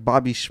think like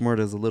Bobby Shmurda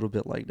is a little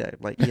bit like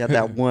that. Like he had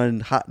that one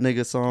hot nigga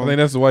I song. think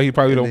that's why he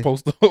probably and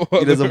don't then post.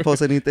 He doesn't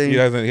post anything. He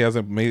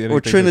hasn't made anything.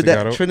 Or since he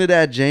got out.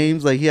 Trinidad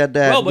James, like he had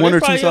that bro, but one they or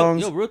two probably,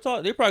 songs. Yo, real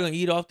talk, they're probably gonna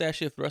eat off that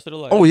shit for the rest of their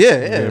life. Oh yeah, Yeah,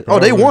 yeah. Oh,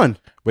 probably. they won.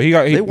 But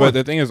They but won.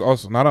 the thing is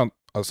also not on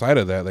aside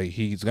of that, like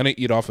he's gonna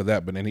eat off of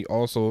that, but then he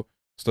also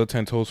stood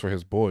 10 toes for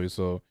his boys,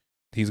 so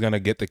he's gonna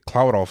get the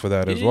clout off of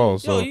that as well.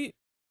 So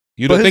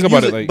you don't But think his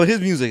about music, it like but his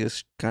music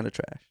is kind of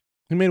trash.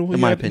 he made. in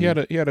my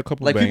opinion. He had a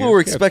couple. Like bangers. people were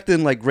He had-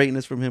 expecting like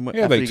greatness from him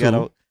Yeah, after like he got two.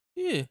 out.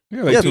 yeah,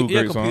 Yeah, like Yeah, two yeah,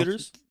 great songs.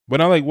 computers. But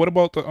now, like, what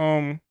about the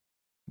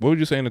what would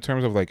you say in the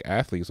terms of like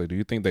athletes? Like, do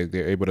you think that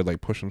they're able to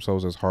like push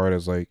themselves as hard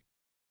as like?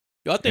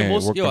 Yo, I think And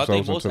most work yo, I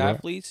think themselves most into that.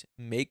 athletes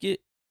make it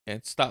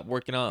and stop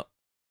working out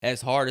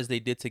as hard as they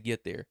did to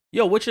get there.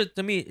 Yo, which is,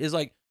 to me is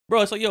like,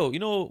 bro, it's like, yo, you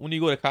know, when you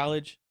go to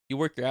college, you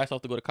work your ass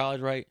off to go to college,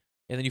 right?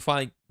 And then you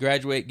finally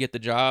graduate, get the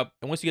job,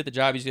 and once you get the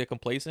job, you just get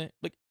complacent.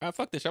 Like,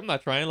 fuck this shit, I'm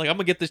not trying. Like, I'm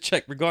gonna get this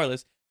check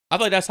regardless. I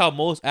feel like that's how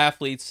most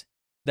athletes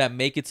that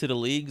make it to the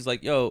leagues,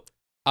 like, yo,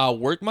 I'll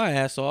work my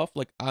ass off.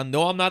 Like, I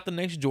know I'm not the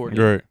next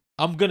Jordan. Right.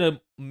 I'm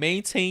gonna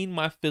maintain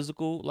my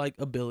physical like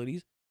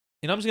abilities,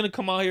 and I'm just gonna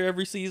come out here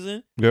every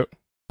season, Yep.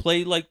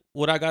 play like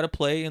what I gotta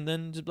play, and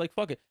then just be like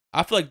fuck it.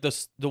 I feel like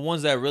the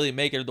ones that really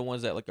make it are the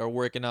ones that like are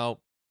working out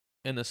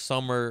in the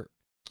summer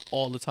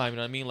all the time. You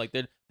know what I mean? Like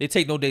they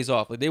take no days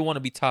off. Like they want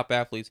to be top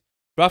athletes.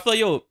 But I feel like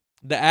yo,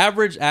 the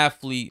average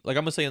athlete, like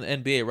I'm gonna say in the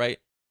NBA, right,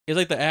 is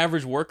like the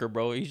average worker,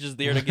 bro. He's just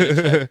there to get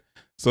a check.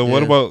 So what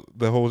Yeah. about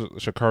the whole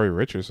Sha'Carri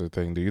Richardson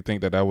thing? Do you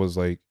think that was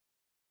like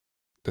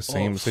the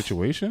same Oh,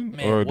 situation,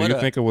 man, or do what you a-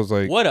 think it was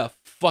like? What a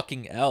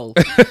fucking L.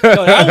 Yo,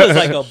 that was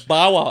like a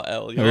Bow Wow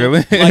L. Yo. Really?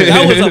 Like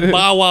that was a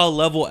Bow Wow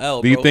level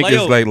L. Do you bro. think like,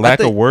 it's yo, like lack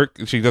of think- work?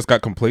 She just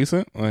got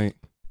complacent. Like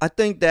I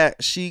think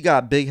that she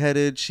got big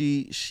headed.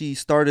 She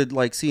started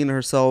like seeing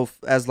herself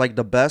as like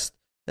the best,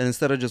 and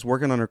instead of just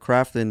working on her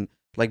craft and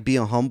like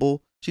being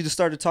humble, she just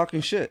started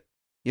talking shit.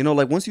 You know,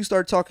 like once you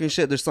start talking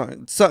shit, there's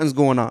something's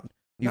going on.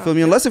 You Nah, feel me?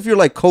 yeah. Unless if you're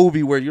like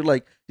Kobe, where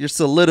you're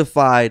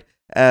solidified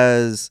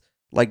as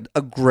like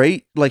a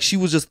great, like she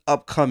was just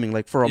upcoming.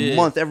 Like for a Yeah.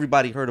 month,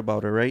 everybody heard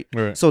about her, right?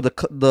 right. So the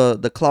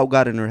clout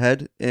got in her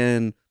head,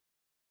 and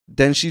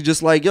then she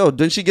just like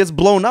then she gets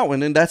blown out,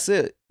 and then that's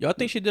it. Yo, I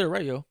think she did it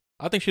right, yo.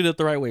 I think she did it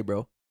the right way,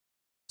 bro.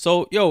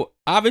 So, yo,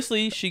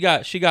 obviously she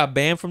got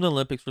banned from the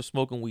Olympics for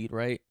smoking weed,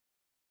 right?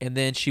 And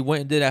then she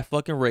went and did that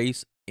fucking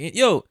race. And,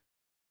 yo,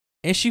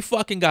 and she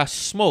fucking got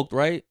smoked,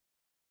 right?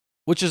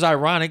 Which is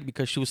ironic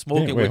because she was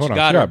smoking, wait, which hold on.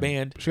 got She her got-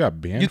 banned. She got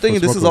banned. You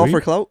thinking for this is smoking all weed?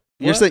 for clout?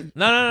 You're What? saying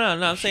No.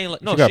 I'm saying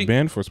like no. she got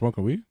banned for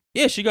smoking weed.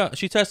 Yeah, she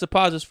tested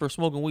positive for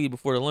smoking weed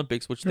before the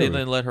Olympics, which they Really?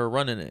 didn't let her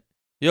run in it.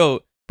 Yo,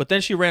 but then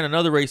she ran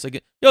another race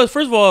again. Yo,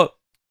 first of all,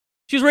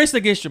 she was racing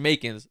against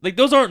Jamaicans. Like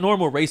those aren't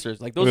normal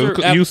racers. Like those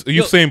are you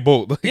yo, saying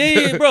both?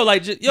 yeah, bro.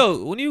 Like,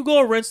 yo, when you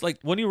go against, like,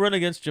 when you run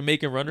against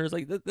Jamaican runners,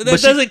 like, that But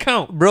she- doesn't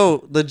count.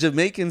 bro, the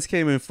Jamaicans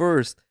came in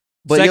first,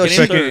 but Second yo, and she,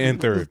 Second third.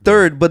 and third.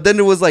 third. But then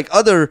there was like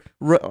other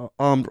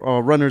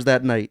runners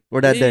that night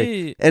or that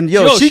day, Yeah. and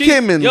she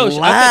came in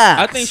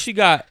last. I think she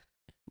got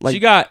Like- she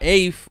got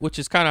eighth, which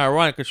is kind of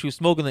ironic because she was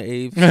smoking the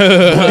eighth.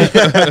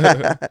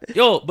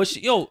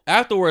 Yo,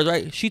 afterwards,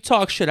 right? She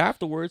talked shit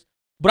afterwards,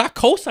 but I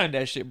co-signed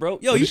that shit, bro.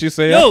 Yo, What did she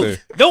say yo,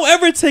 after? don't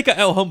ever take a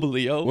L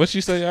humbly, yo. What'd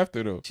she say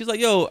after though? She's like,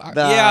 yo, I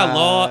Nah.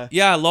 lost.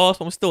 Yeah, I lost.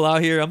 But I'm still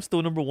out here. I'm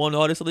still number one.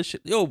 All this other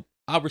shit. Yo,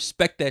 I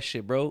respect that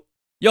shit, bro.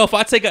 Yo, if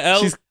I take a L,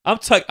 She's- I'm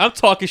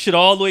talking shit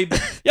all the way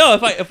back. Yo,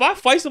 if I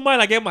fight somebody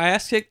and I get my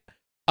ass kicked,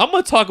 I'm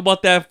gonna talk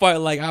about that fight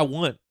like I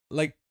won.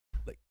 Like,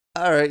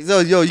 All right, so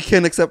you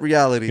can't accept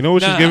reality. You know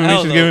what Nah, she's giving me?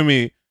 hell She's no. giving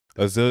me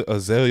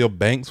Azalea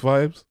Banks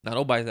vibes. nah,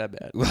 nobody's that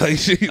bad. Like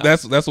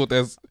that's what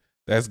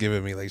that's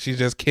giving me. Like she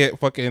just can't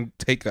fucking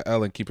take a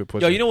L and keep it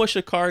pushing. Yo, you know what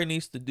Sha'Carri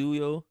needs to do,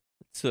 yo,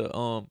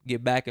 to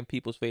get back in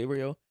people's favor,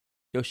 yo?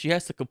 Yo, she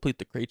has to complete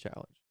the crate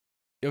challenge.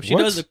 Yo, if she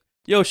What? does the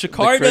Yo,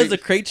 Sha'Carri crate. does the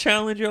crate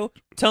challenge, yo. I'm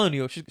telling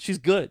you, she's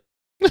good.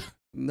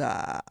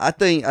 Nah, I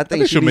think I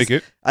think she'll needs,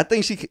 make it. I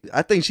think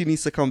she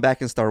needs to come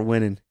back and start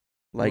winning.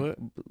 Like, What?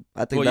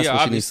 I think Well, that's yeah,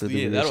 what she needs to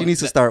obviously, do. yeah, She needs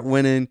to that- start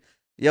winning.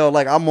 Yo,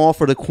 like I'm all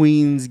for the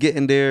queens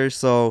getting there,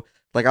 so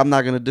like I'm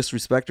not gonna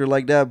disrespect her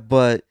like that.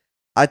 But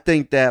I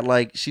think that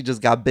like she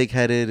just got big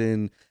headed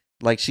and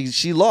like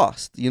she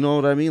lost. You know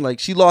what I mean? Like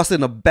she lost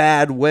in a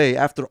bad way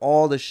after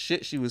all the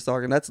shit she was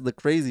talking. That's the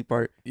crazy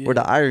part or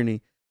the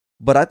irony.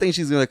 But I think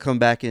she's gonna come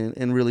back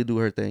and really do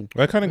her thing.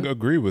 I kind of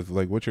agree with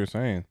like what you're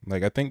saying.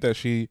 Like I think that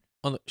she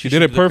She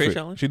did it do the crate perfect.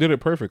 challenge? She did it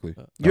perfectly.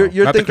 You're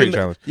not the thinking crate that-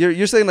 challenge.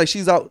 you're saying like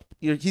she's out.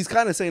 He's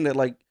kind of saying that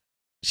like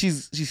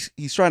she's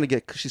trying to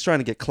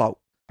get clout.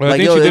 Well, like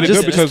I think yo, she did it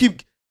just, good because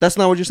keep. That's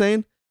not what you're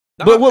saying.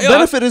 Nah, But what yo,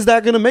 benefit is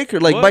that gonna make her?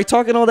 Like What? by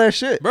talking all that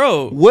shit,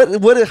 bro? What?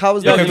 How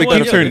is Yo, that? because gonna it make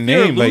keeps her- her if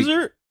you're a name, like-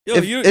 loser, yo,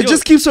 it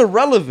just keeps her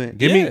relevant.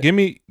 give Yeah.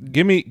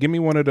 me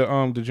one of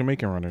the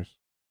Jamaican runners.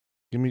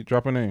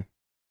 Drop a name.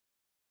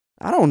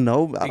 I don't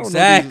know. I don't know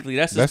exactly.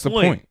 That's That's the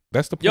point. point.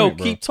 That's the point. Yo,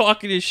 bro. keep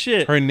talking this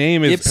shit. Her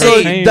name is. Get So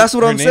paid. name- that's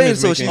what her I'm name saying. is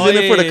So making- she's in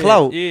it for the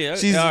clout. Yeah,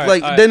 She's all right,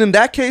 like, all right. then in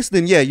that case,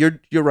 then yeah, you're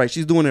right.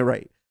 She's doing it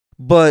right.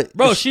 But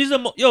Bro,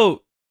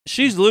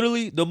 she's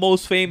literally the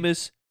most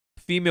famous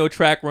female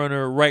track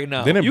runner right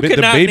now. Then You the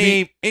cannot baby-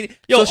 name any,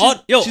 so she's all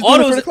doing it for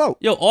the those clout.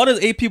 all those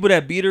 8 people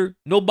that beat her,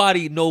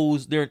 nobody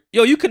knows their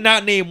you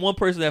cannot name one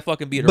person that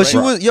fucking beat her. But right she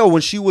now. was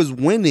when she was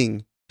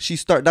winning,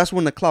 that's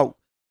when the clout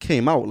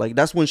came out. Like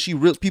that's when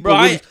people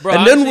Bro, really, bro,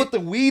 and I then honestly- with the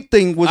weed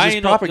thing was I just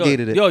ain't know-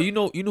 propagated it. Yo, you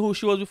know who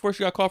she was before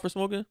she got caught for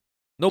smoking?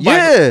 Nobody.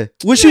 Yeah,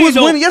 when she You was ain't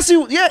know- winning, yes,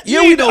 You we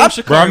ain't know I,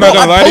 Sha'Carri. Bro, I'm not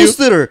bro, gonna lie I to you.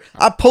 posted her.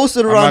 I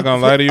posted her I'm on. not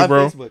gonna lie to you, on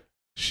bro. Facebook.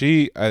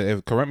 She,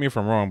 correct me if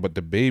I'm wrong, but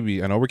the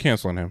baby, I know we're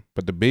canceling him,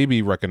 but the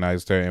baby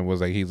recognized her and was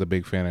like, he's a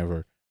big fan of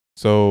her.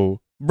 So,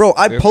 Bro,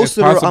 I it's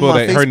posted her on possible my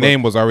that Facebook. her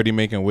name was already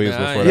making waves Nah,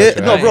 before I that. Yeah, shit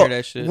no, I happened. bro. hear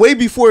that shit. Way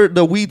before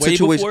the weed Way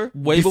situation. before?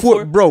 Way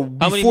before? bro.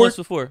 How many before, months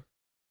before?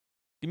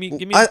 Give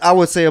me. I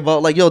would say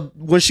about like yo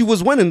when she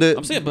was winning the.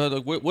 I'm saying, but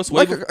like, what's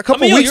way like before? a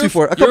couple weeks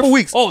before. A couple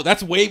weeks. Oh,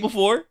 that's way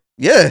before.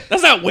 Yeah.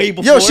 That's not way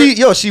before.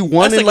 She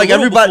won That's and like like a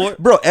little everybody, before.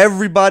 bro.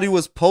 Everybody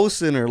was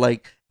posting her,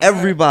 like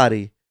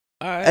everybody.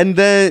 All right. And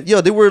then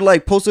they were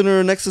like posting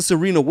her next to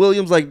Serena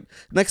Williams, like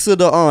next to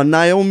the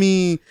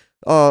Naomi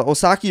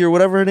Osaki or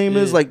whatever her name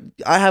is.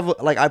 Yeah.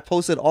 Like I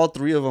posted all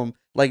 3 of them.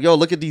 Like yo,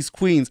 look at these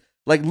queens.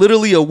 Like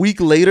literally a week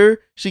later,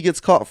 she gets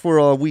caught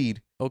for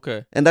weed,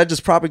 okay. and that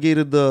just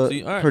propagated So all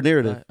right, her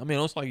narrative. all right. I mean,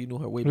 it's like you knew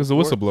her way He was a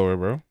before. whistleblower,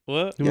 bro.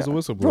 What? He was a Yeah.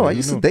 whistleblower. Bro, I You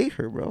used to knew. date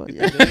her, bro.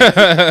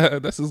 Yeah.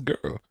 That's his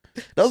girl.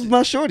 That was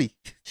my shorty.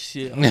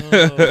 Shit.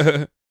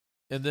 And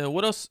then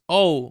what else?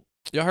 Oh,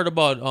 y'all heard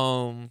about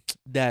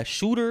that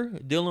shooter,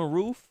 Dylan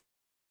Roof?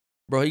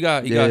 Bro, he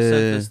got Yeah.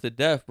 sentenced to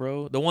death,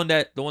 bro. The one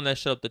that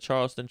shut up the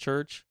Charleston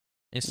church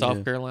in South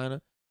Yeah.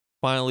 Carolina.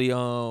 Finally,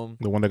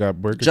 The one that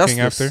got Burger Justice.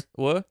 King after.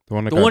 what? The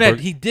one that The got one that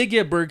Burger- he did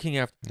get Burger King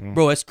after. Mm.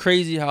 Bro, it's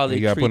crazy how they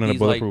he got treat put in a these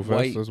like bulletproof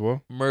white vest as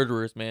well.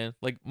 murderers, man.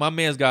 Like my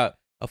man's got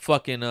a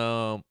fucking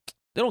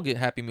they don't get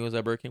Happy Meals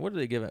at Burger King. What do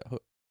they give at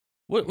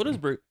what is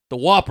Burger? The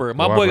Whopper.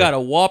 My boy Whopper. got a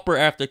Whopper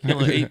after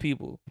killing 8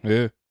 people.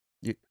 Yeah,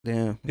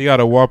 Damn. he got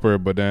a Whopper,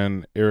 but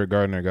then Eric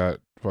Gardner got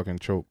fucking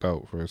choked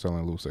out for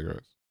selling loose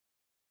cigarettes.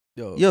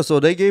 Yo, so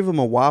they gave him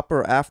a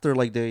Whopper after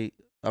like they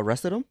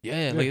arrested him.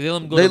 Yeah, like they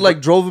let him go. They to like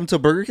drove him to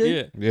Burger King.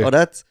 yeah. Yeah, Oh,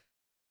 that's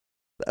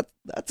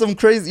some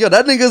crazy. Yo,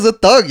 that nigga's a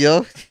thug,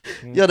 yo.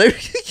 Mm. Yo,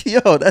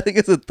 that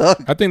nigga's a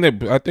thug. I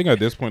think at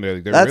this point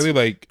they're That's really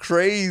like.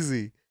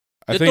 Crazy.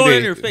 I They're think throwing it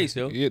in your face,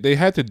 yo. Yeah, they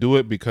had to do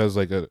it because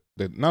like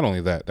not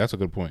only that, that's a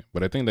good point,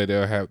 but I think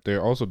that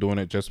they're also doing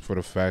it just for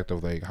the fact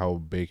of like how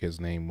big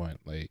his name went.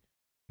 Like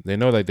they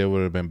know like there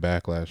would have been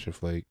backlash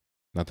if like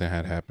nothing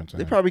had happened to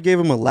They him. probably gave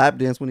him a lap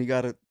dance when he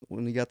got to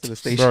the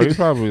station. Bro, he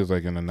probably was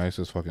like in the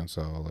nicest fucking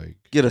cell. Like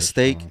Get a just,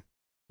 steak.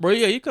 Bro,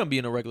 yeah, you couldn't be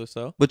in a regular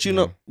cell. But you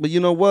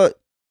know what?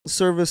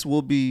 Service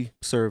will be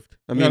served.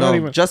 I No, mean, not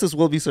even- justice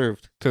will be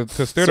served. to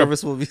stir the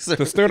Service will be served.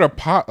 to stir the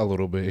pot a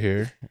little bit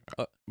here.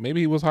 Uh,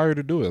 Maybe he was hired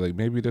to do it. Like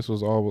maybe this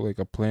was all like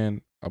a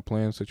planned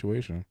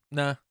situation.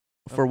 Nah.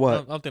 For what? I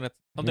don't think that's.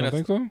 I You don't don't think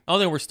think that's. so? I don't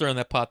think we're stirring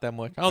that pot that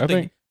much. I don't I think,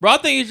 think- bro. I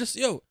think he's just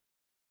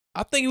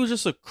I think he was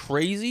just a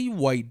crazy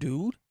white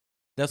dude.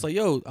 That's like,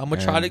 yo, I'm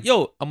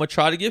gonna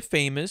try to get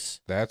famous.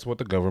 That's what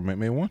the government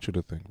may want you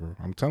to think, bro.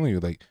 I'm telling you,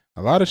 like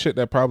a lot of shit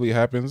that probably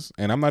happens,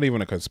 and I'm not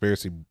even a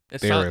conspiracy It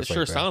theorist. sure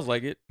like that. sounds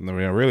like it. No,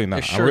 really not.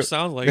 It sure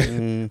sounds like it.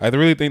 Mm. I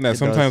really think that It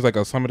sometimes does.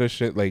 like some of this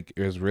shit like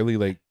is really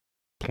like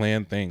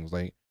planned things,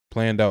 like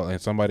planned out, and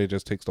somebody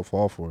just takes the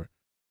fall for it.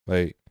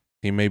 Like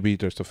he may be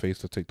just a face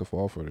to take the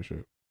fall for the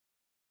shit.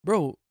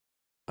 Bro,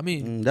 I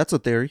mean, That's a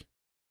theory.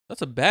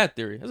 that's a bad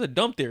theory. That's a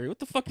dumb theory. What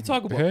the fuck you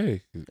talking about?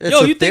 Hey, It's Yo,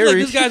 a you think like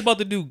theory. this guy's about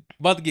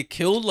to get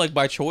killed like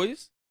by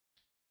choice?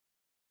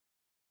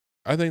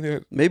 I think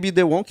that Maybe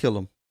they won't kill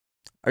him.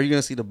 Are you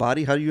gonna see the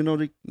body? How do you know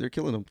they're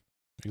killing him?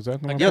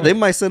 exactly. I my guess- Yeah, point. they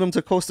might send him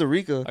to Costa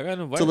Rica. I got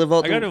invited. live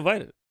out I got the-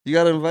 invited. You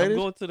got I'm invited?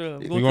 going to the.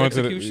 I'm You going going to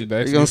to the the execution. the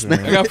You gonna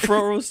execution, snap? I got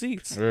front row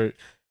seats. right?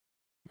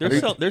 They're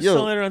Yo,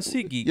 selling it on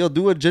SeatGeek. Yo,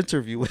 do a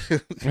interview with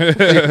him.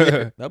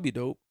 That'd be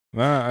dope.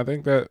 Nah, I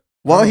think that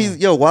While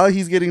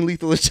he's getting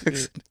lethal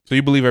injection. So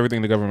you believe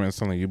everything the government is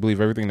telling you? You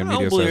believe everything the I media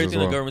don't believe says everything as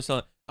well? the government's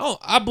telling.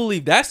 I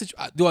believe that's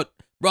the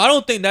bro. I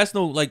don't think that's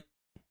no like.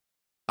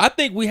 I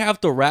think we have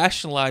to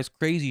rationalize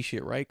crazy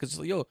shit, right? Because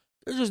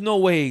there's just no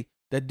way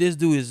that this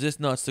dude is this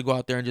nuts to go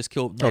out there and just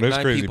kill like, there's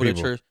 9 crazy people at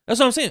people. church. That's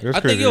what I'm saying. There's I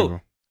think crazy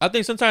people. I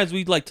think sometimes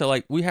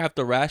we have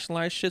to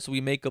rationalize shit, so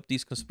we make up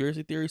these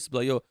conspiracy theories. To be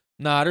like,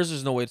 nah, there's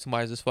just no way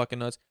somebody's this fucking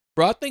nuts,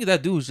 bro. I think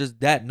that dude's just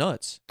that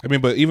nuts. I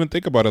mean, but even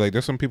think about it. Like,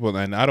 there's some people,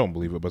 and I don't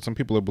believe it, but some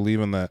people are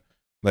believing that,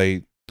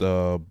 like,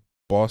 the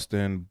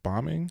Boston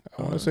bombing,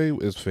 I want to say,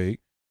 is fake.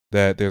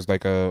 That there's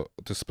like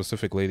this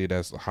specific lady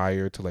that's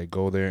hired to like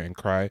go there and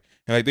cry,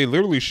 and like they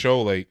literally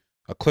show like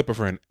a clip of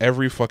her in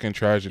every fucking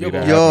tragedy. Yo,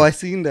 that Yo, happened. I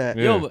seen that.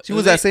 Yeah. But She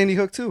was at Sandy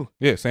Hook too.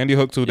 Yeah, Sandy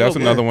Hook too. That's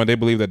Yo, another one. They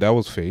believe that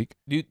was fake.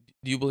 Do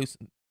you believe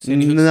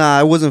Sandy Hook? Nah,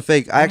 it wasn't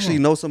fake. I actually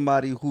Oh. know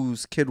somebody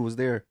whose kid was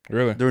there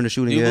Really? during the Do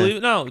shooting. you Yeah. believe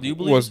it? No. Do you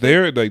believe Was it's fake?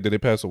 there like did they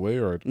pass away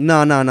or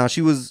No.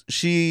 She was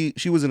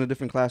in a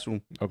different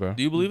classroom. okay?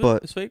 Do you believe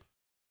But- it's fake?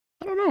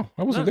 I don't know.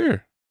 I wasn't No.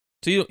 there.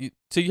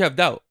 So you have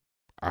doubt.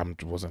 I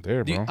wasn't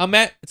there, bro.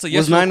 It's a yes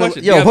Was or no 9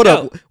 question. Do you Yo, have hold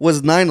doubt? up.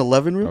 Was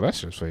 9/11 No, real?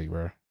 that's just fake,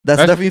 bro. That's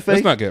definitely fake.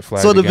 Let's not get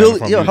flagged. So the again building,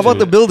 from how about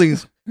the YouTube.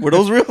 buildings? Were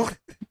those real?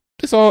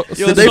 It's all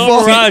Yo, Did they it's all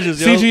fall-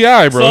 mirages, yo.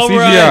 CGI, bro. It's all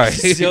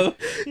mirages, CGI.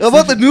 yo. How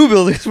about the new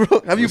buildings,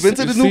 bro? Have you been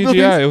to the new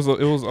CGI. buildings?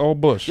 It was all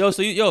bush.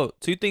 So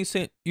you think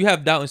you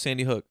have doubt in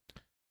Sandy Hook?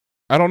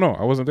 I don't know.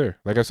 I wasn't there.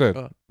 Like I said,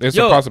 it's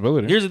Yo, a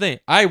possibility. Here's the thing.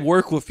 I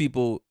work with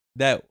people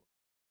that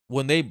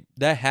when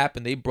that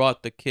happened, they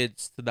brought the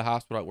kids to the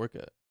hospital I work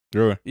at.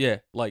 Really? Yeah,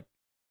 like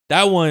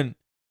that one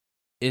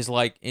is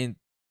like in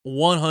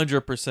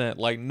 100%.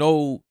 Like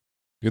no,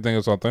 You think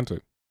it's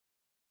authentic?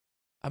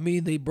 I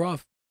mean they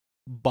brought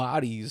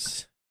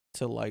bodies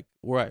to like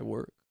where I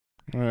work.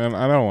 And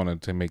I don't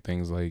want to make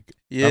things like.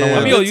 Yeah.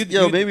 I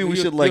mean, Maybe we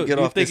should like get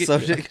off this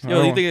subject.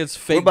 Yo, you think it's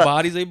fake about-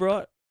 bodies they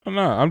brought? No,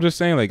 I'm just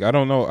saying. Like, I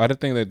don't know. I don't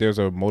think that there's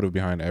a motive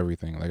behind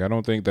everything. Like, I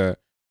don't think that.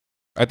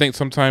 I think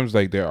sometimes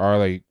like there are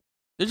like.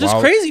 They're just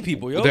Wow. crazy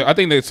people, yo. I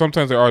think that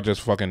sometimes there are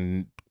just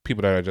fucking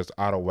people that are just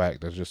out of whack.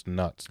 That's just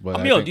nuts. But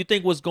I mean, do you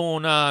think what's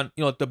going on?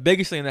 The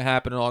biggest thing that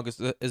happened in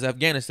August is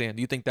Afghanistan.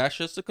 Do you think that's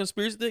just a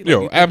conspiracy thing? Like, yo,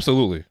 you think-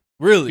 absolutely.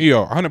 Really?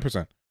 Yo,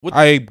 100%. What-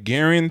 I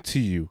guarantee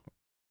you.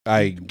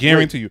 I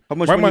guarantee you. How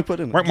much Mark money my- you put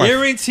in? Mark my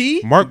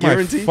Guarantee?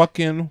 Guarantee? my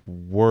fucking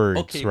words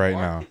Okay, right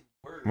mark now. his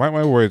word. Mark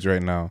my words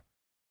right now.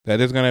 That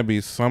there's gonna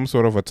be some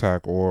sort of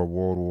attack or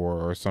world war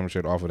or some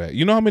shit off of that.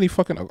 You know how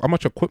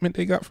much equipment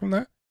they got from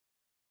that?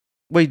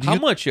 Wait, do How you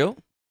much, yo?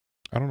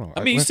 I don't know.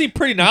 I mean, you let, seem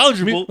pretty let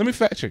knowledgeable. me, let me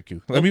fact check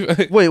you. Let me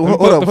wait? let me Hold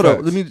pull up, the hold up.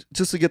 facts. Let me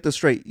just to get this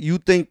straight. You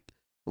think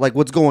like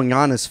what's going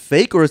on is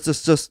fake, or it's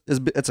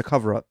it's a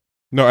cover up?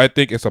 No, I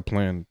think it's a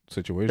planned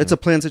situation. It's a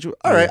planned situation.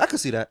 All right, I can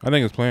see that. I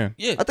think it's planned.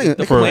 Yeah, I think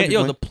the it could plan. be Yo,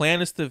 planned. the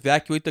plan is to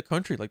evacuate the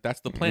country. Like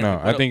that's the plan. No,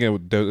 Like, I think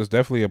it's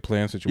definitely a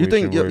planned You situation.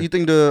 think where- you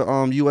think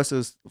the U.S.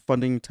 is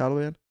funding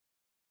Taliban?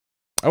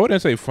 I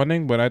wouldn't say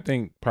funding, but I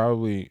think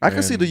probably I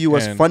can see the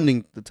U.S.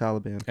 funding the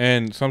Taliban.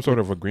 and some sort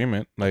of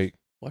agreement, like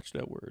watch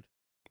that word.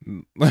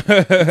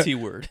 I T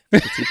word.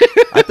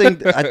 I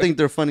think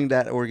they're funding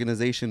that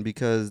organization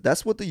because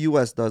that's what the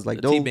U.S. does.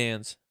 Like The T they'll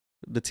bands.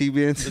 the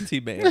T-bands, The T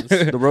bands.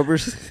 the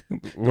rubbers, the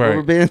rubber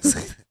right,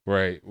 bands.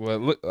 right. Well,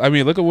 look, I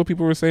mean, look at what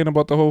people were saying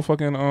about the whole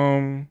fucking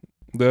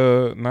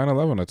the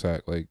 9/11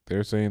 attack. Like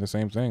they're saying the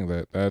same thing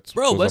that's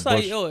Bro, was but a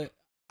it's like, yo,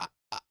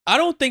 I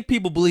don't think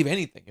people believe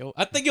anything, yo.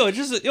 I think, it's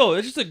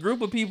just a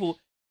group of people.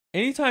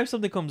 Anytime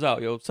something comes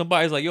out, yo,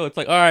 somebody's like, yo, it's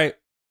like, all right,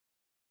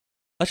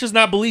 let's just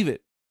not believe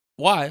it.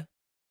 Why?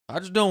 I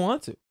just don't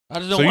want to. I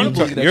just don't So want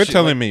to believe that you're shit.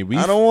 telling Like, me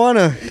I don't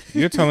wanna.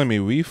 you're telling me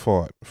we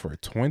fought for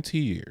 20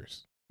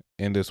 years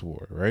in this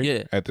war, right?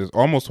 Yeah. At this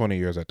almost 20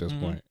 years at this Mhm.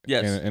 point.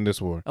 Yes. In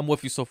this war. I'm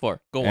with you so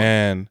far. Go on.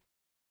 And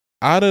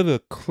out of the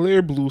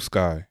clear blue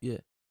sky, Yeah.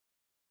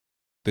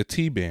 the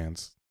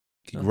T-bands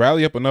Uh-huh.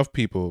 rally up enough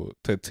people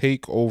to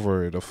take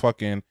over the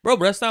fucking. Bro,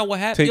 but that's not what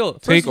happened. Take- Yo,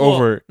 first take of all,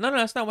 over- No,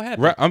 that's not what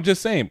happened. I'm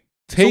just saying.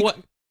 So Take. what?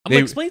 I'm they-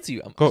 gonna explain to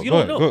you. Go, You go don't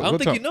ahead, know. go- I don't go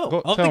think tell- you know. go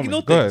I don't tell think you me.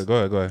 know Go things. ahead. Go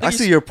ahead. Go ahead. I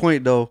see your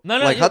point though. No,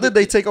 like, yo, how did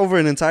they take over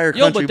an entire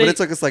Yo, country? but But they- it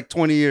took us like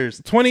 20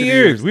 years. 20 to do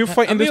years. this. We were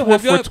fighting this mean, war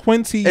have y'all- for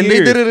 20 years. And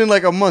they did it in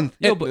like a month.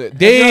 Yo, but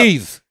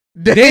Days.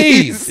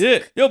 Days. Yeah,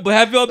 yo, but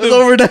have y'all It was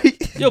been?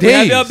 overnight. Yo, but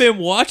have y'all days. been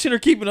watching or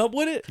keeping up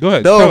with it? Go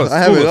ahead. No, tell us, I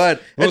haven't. school Go us. ahead.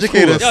 Go Educate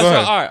school us. Yo, Go so,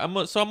 ahead. all right, I'm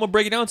gonna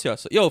break it down to y'all.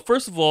 So, yo,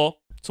 first of all,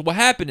 so what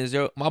happened is,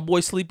 yo, my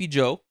boy Sleepy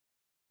Joe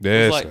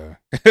Yes, like-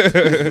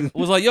 sir.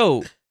 was like,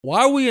 yo,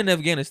 why are we in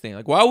Afghanistan?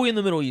 Like, why are we in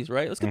the Middle East,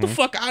 right? Let's get the Mhm.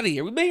 fuck out of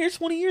here. We've been here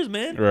 20 years,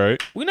 man.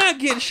 Right. We're not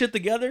getting shit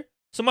together.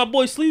 So my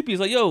boy Sleepy's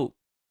like, yo,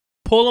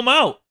 pull him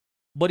out.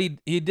 But he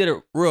did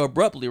it real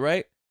abruptly,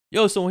 right?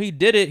 Yo, so when he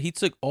did it, he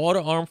took all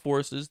the armed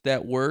forces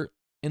that were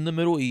in the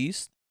Middle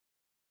East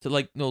to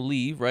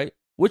leave, right?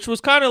 Which was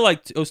kind of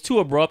like, it was too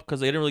abrupt because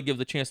they didn't really give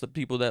the chance to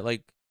people that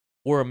like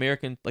were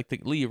American like to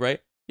leave,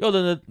 right? Yo,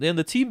 then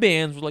the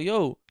T-bands were like,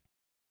 yo,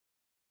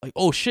 like,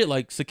 oh shit,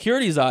 like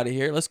security's out of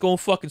here. Let's go and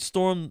fucking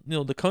storm,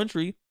 the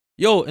country.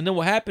 Yo, and then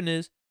what happened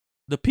is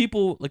the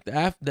people like the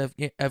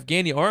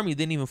Afghani army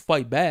didn't even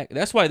fight back.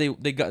 That's why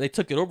they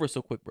took it over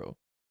so quick, bro.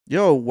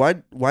 Yo, why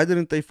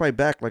didn't they fight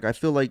back? Like I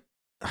feel like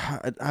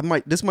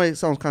this might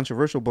sound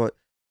controversial, but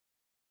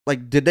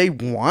like, did they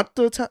want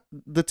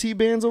the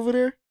T-bands over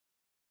there?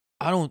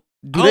 Are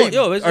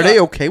they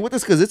okay with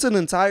this? Because it's an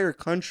entire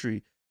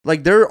country.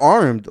 Like they're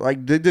armed.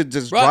 Like they did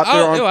just drop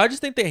their arms. I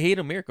just think they hate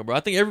America, bro. I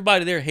think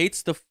everybody there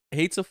hates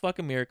the fuck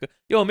America.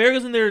 Yo,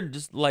 America's in there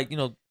just like,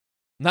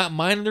 not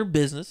minding their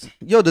business.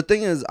 Yo, the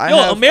thing is,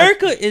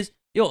 America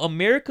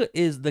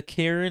is the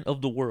Karen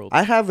of the world.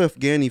 I have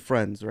Afghani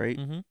friends, right?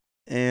 Mm-hmm.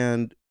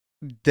 And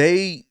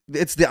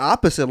it's the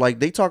opposite. Like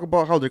they talk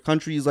about how their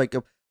country is like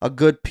a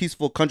good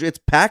peaceful country. It's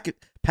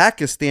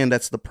Pakistan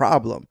that's the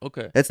problem.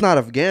 Okay. It's not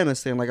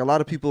Afghanistan. Like a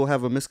lot of people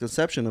have a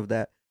misconception of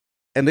that.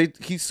 And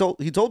he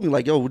told me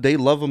like, yo, they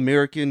love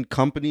American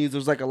companies.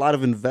 There's like a lot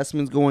of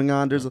investments going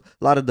on. There's a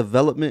lot of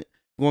development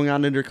going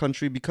on in their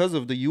country because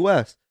of the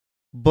US.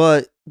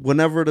 But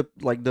whenever the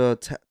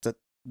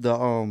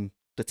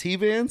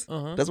T-bands,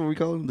 that's what we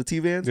call them, the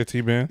T-bands. The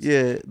T-bands.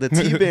 Yeah, the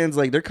T-bands,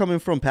 like they're coming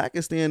from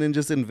Pakistan and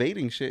just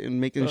invading shit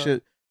and making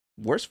shit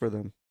worse for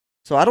them.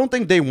 So I don't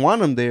think they want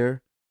them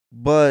there,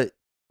 but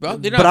I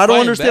don't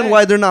understand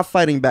why they're not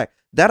fighting back.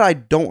 That I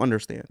don't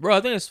understand, bro.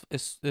 I think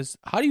it's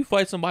how do you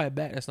fight somebody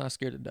back that's not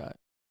scared to die?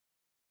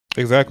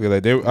 Exactly.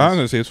 Like I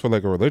honestly say it's for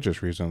like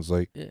religious reasons.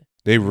 Like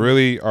they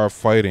really are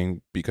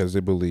fighting because they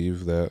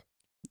believe that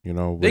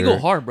they go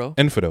hard, bro.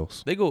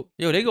 Infidels. They go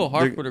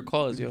hard for their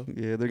cause, yo.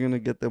 Yeah, they're gonna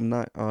get them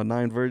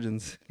 9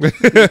 virgins.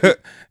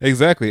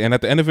 Exactly. And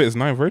at the end of it, is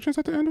 9 virgins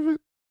at the end of it?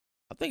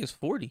 I think it's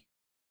 40.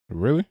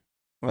 Really?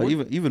 Well,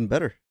 even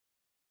better.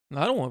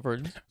 No, I don't want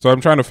virgins. So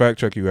I'm trying to fact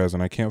check you guys,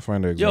 and I can't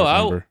find the exact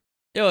number.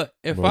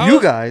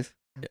 Guys,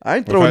 I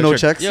ain't throwing no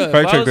checks.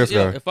 Fact check this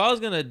guy. If I was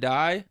gonna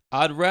die,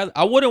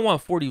 I wouldn't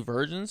want 40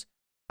 virgins.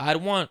 I'd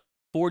want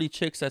 40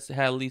 chicks that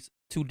had at least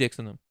 2 dicks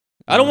in them.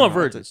 I don't want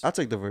virgins. I'll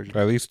take the virgin.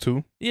 At least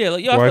 2? Yeah,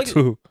 like why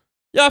 2?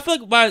 Yeah, I feel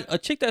like by a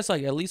chick that's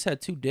like at least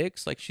had 2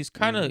 dicks, like she's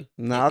kind of.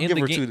 I'll give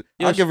her 2.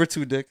 I'll give her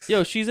 2 dicks.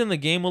 Yo, she's in the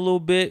game a little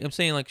bit. I'm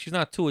saying like she's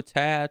not too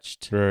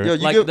attached. Right.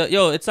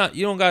 It's not.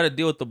 You don't got to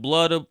deal with the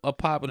blood of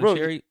popping a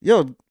cherry.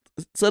 Yo,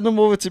 send them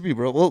over to me,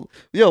 bro.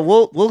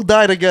 We'll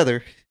die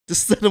together.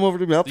 Just send them over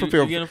to me. I'll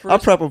prepare them. I'll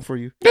prep them for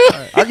you.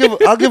 Right.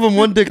 I'll give them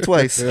 1 dick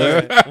twice.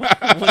 Right.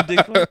 one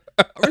dick twice.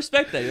 I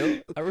respect that, yo.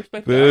 I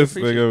respect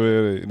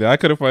that. I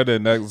couldn't find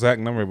the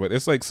exact number, but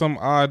it's like some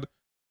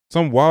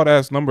wild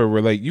ass number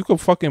where like you could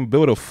fucking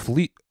build a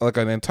fleet, like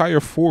an entire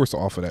force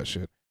off of that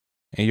shit,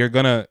 and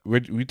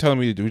we telling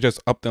me we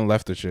just upped and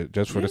left the shit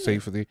just for the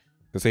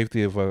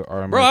safety of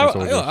our American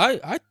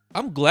soldiers.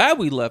 I'm glad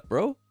we left,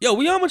 bro. Yo,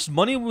 we know how much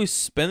money we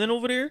spending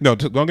over there? No,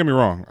 don't get me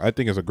wrong. I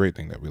think it's a great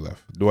thing that we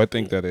left. Do I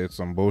think that it's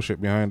some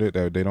bullshit behind it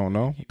that they don't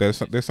know? There's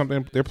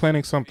something. They're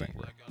planning something,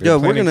 bro.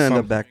 We're gonna end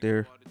up back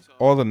there.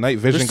 All the night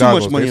vision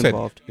goggles. Too much money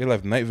involved. They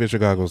left night vision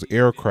goggles,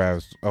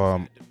 aircrafts,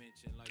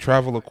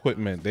 travel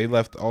equipment. They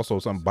left also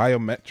some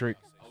biometric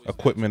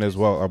equipment as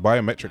well, or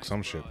biometric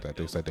some shit that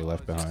they said they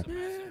left behind,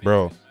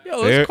 bro.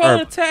 Yo, it's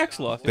called a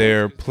tax law.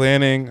 They're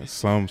planning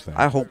something.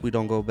 I hope we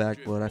don't go back,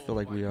 but I feel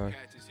like we are.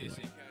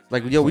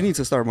 Like, yo, we need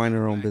to start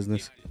minding our own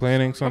business.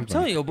 Planning something.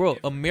 I'm telling you, bro,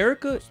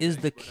 America is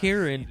the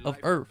Karen of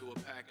Earth.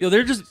 Yo,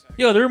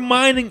 they're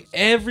minding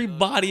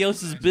everybody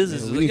else's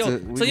business.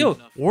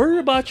 Worry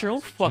about your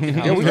own fucking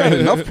house. Yeah, we got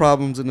enough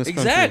problems in this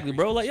country. Exactly,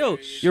 bro. Like, yo,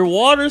 your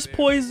water's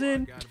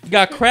poisoned. You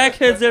got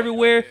crackheads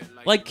everywhere.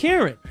 Like,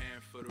 Karen.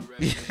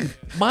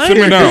 Mind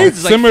your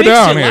business. Like, fix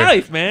your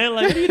life, man.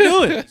 Like, what are you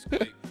doing?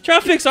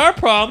 Trying to fix our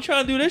problem.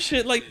 Trying to do this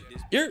shit. Like,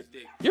 your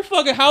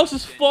fucking house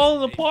is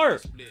falling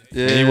apart.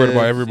 Yeah, and you worried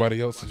about everybody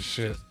else's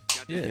shit.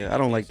 Yeah, I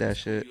don't like that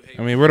shit.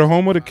 I mean, we're the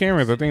home of the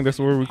Karens. I think that's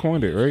where we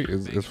coined it, right?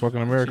 It's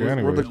fucking America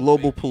anyway. We're the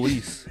global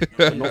police.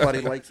 Nobody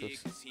likes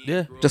us.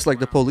 Yeah. Just like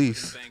the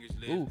police.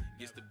 Ooh,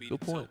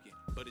 good point.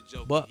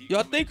 But yo,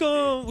 I think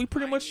we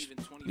pretty much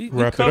we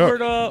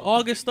covered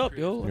August up,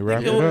 yo. We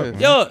wrapped it up.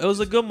 Yo, it was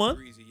a good month.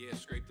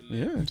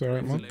 Yeah, it's all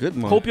right, man. Good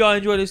month. Hope y'all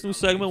enjoy this new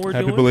segment we're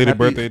doing. Happy belated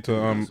birthday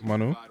to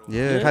Manu.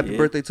 Yeah, happy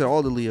birthday to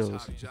all the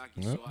Leos.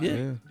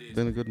 Yeah,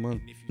 been a good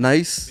month.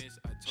 Nice.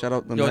 Shout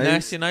out to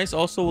Nasty Nice,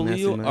 also a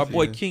Leo. Our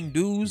boy King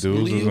Dudes,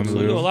 Leo.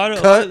 So, yo, a lot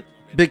of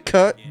big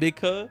cut.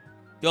 Yo,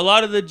 a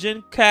lot of the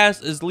Gen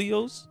cast is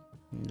Leos.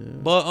 Yeah.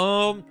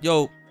 But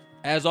yo,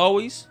 as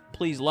always,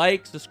 please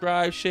like,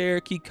 subscribe, share,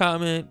 keep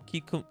comment,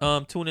 keep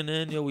tuning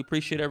in. Yo, we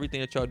appreciate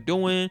everything that y'all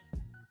doing.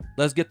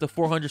 Let's get to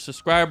 400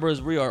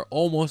 subscribers. We are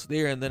almost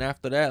there, and then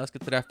after that, let's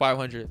get to that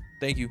 500.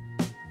 Thank you.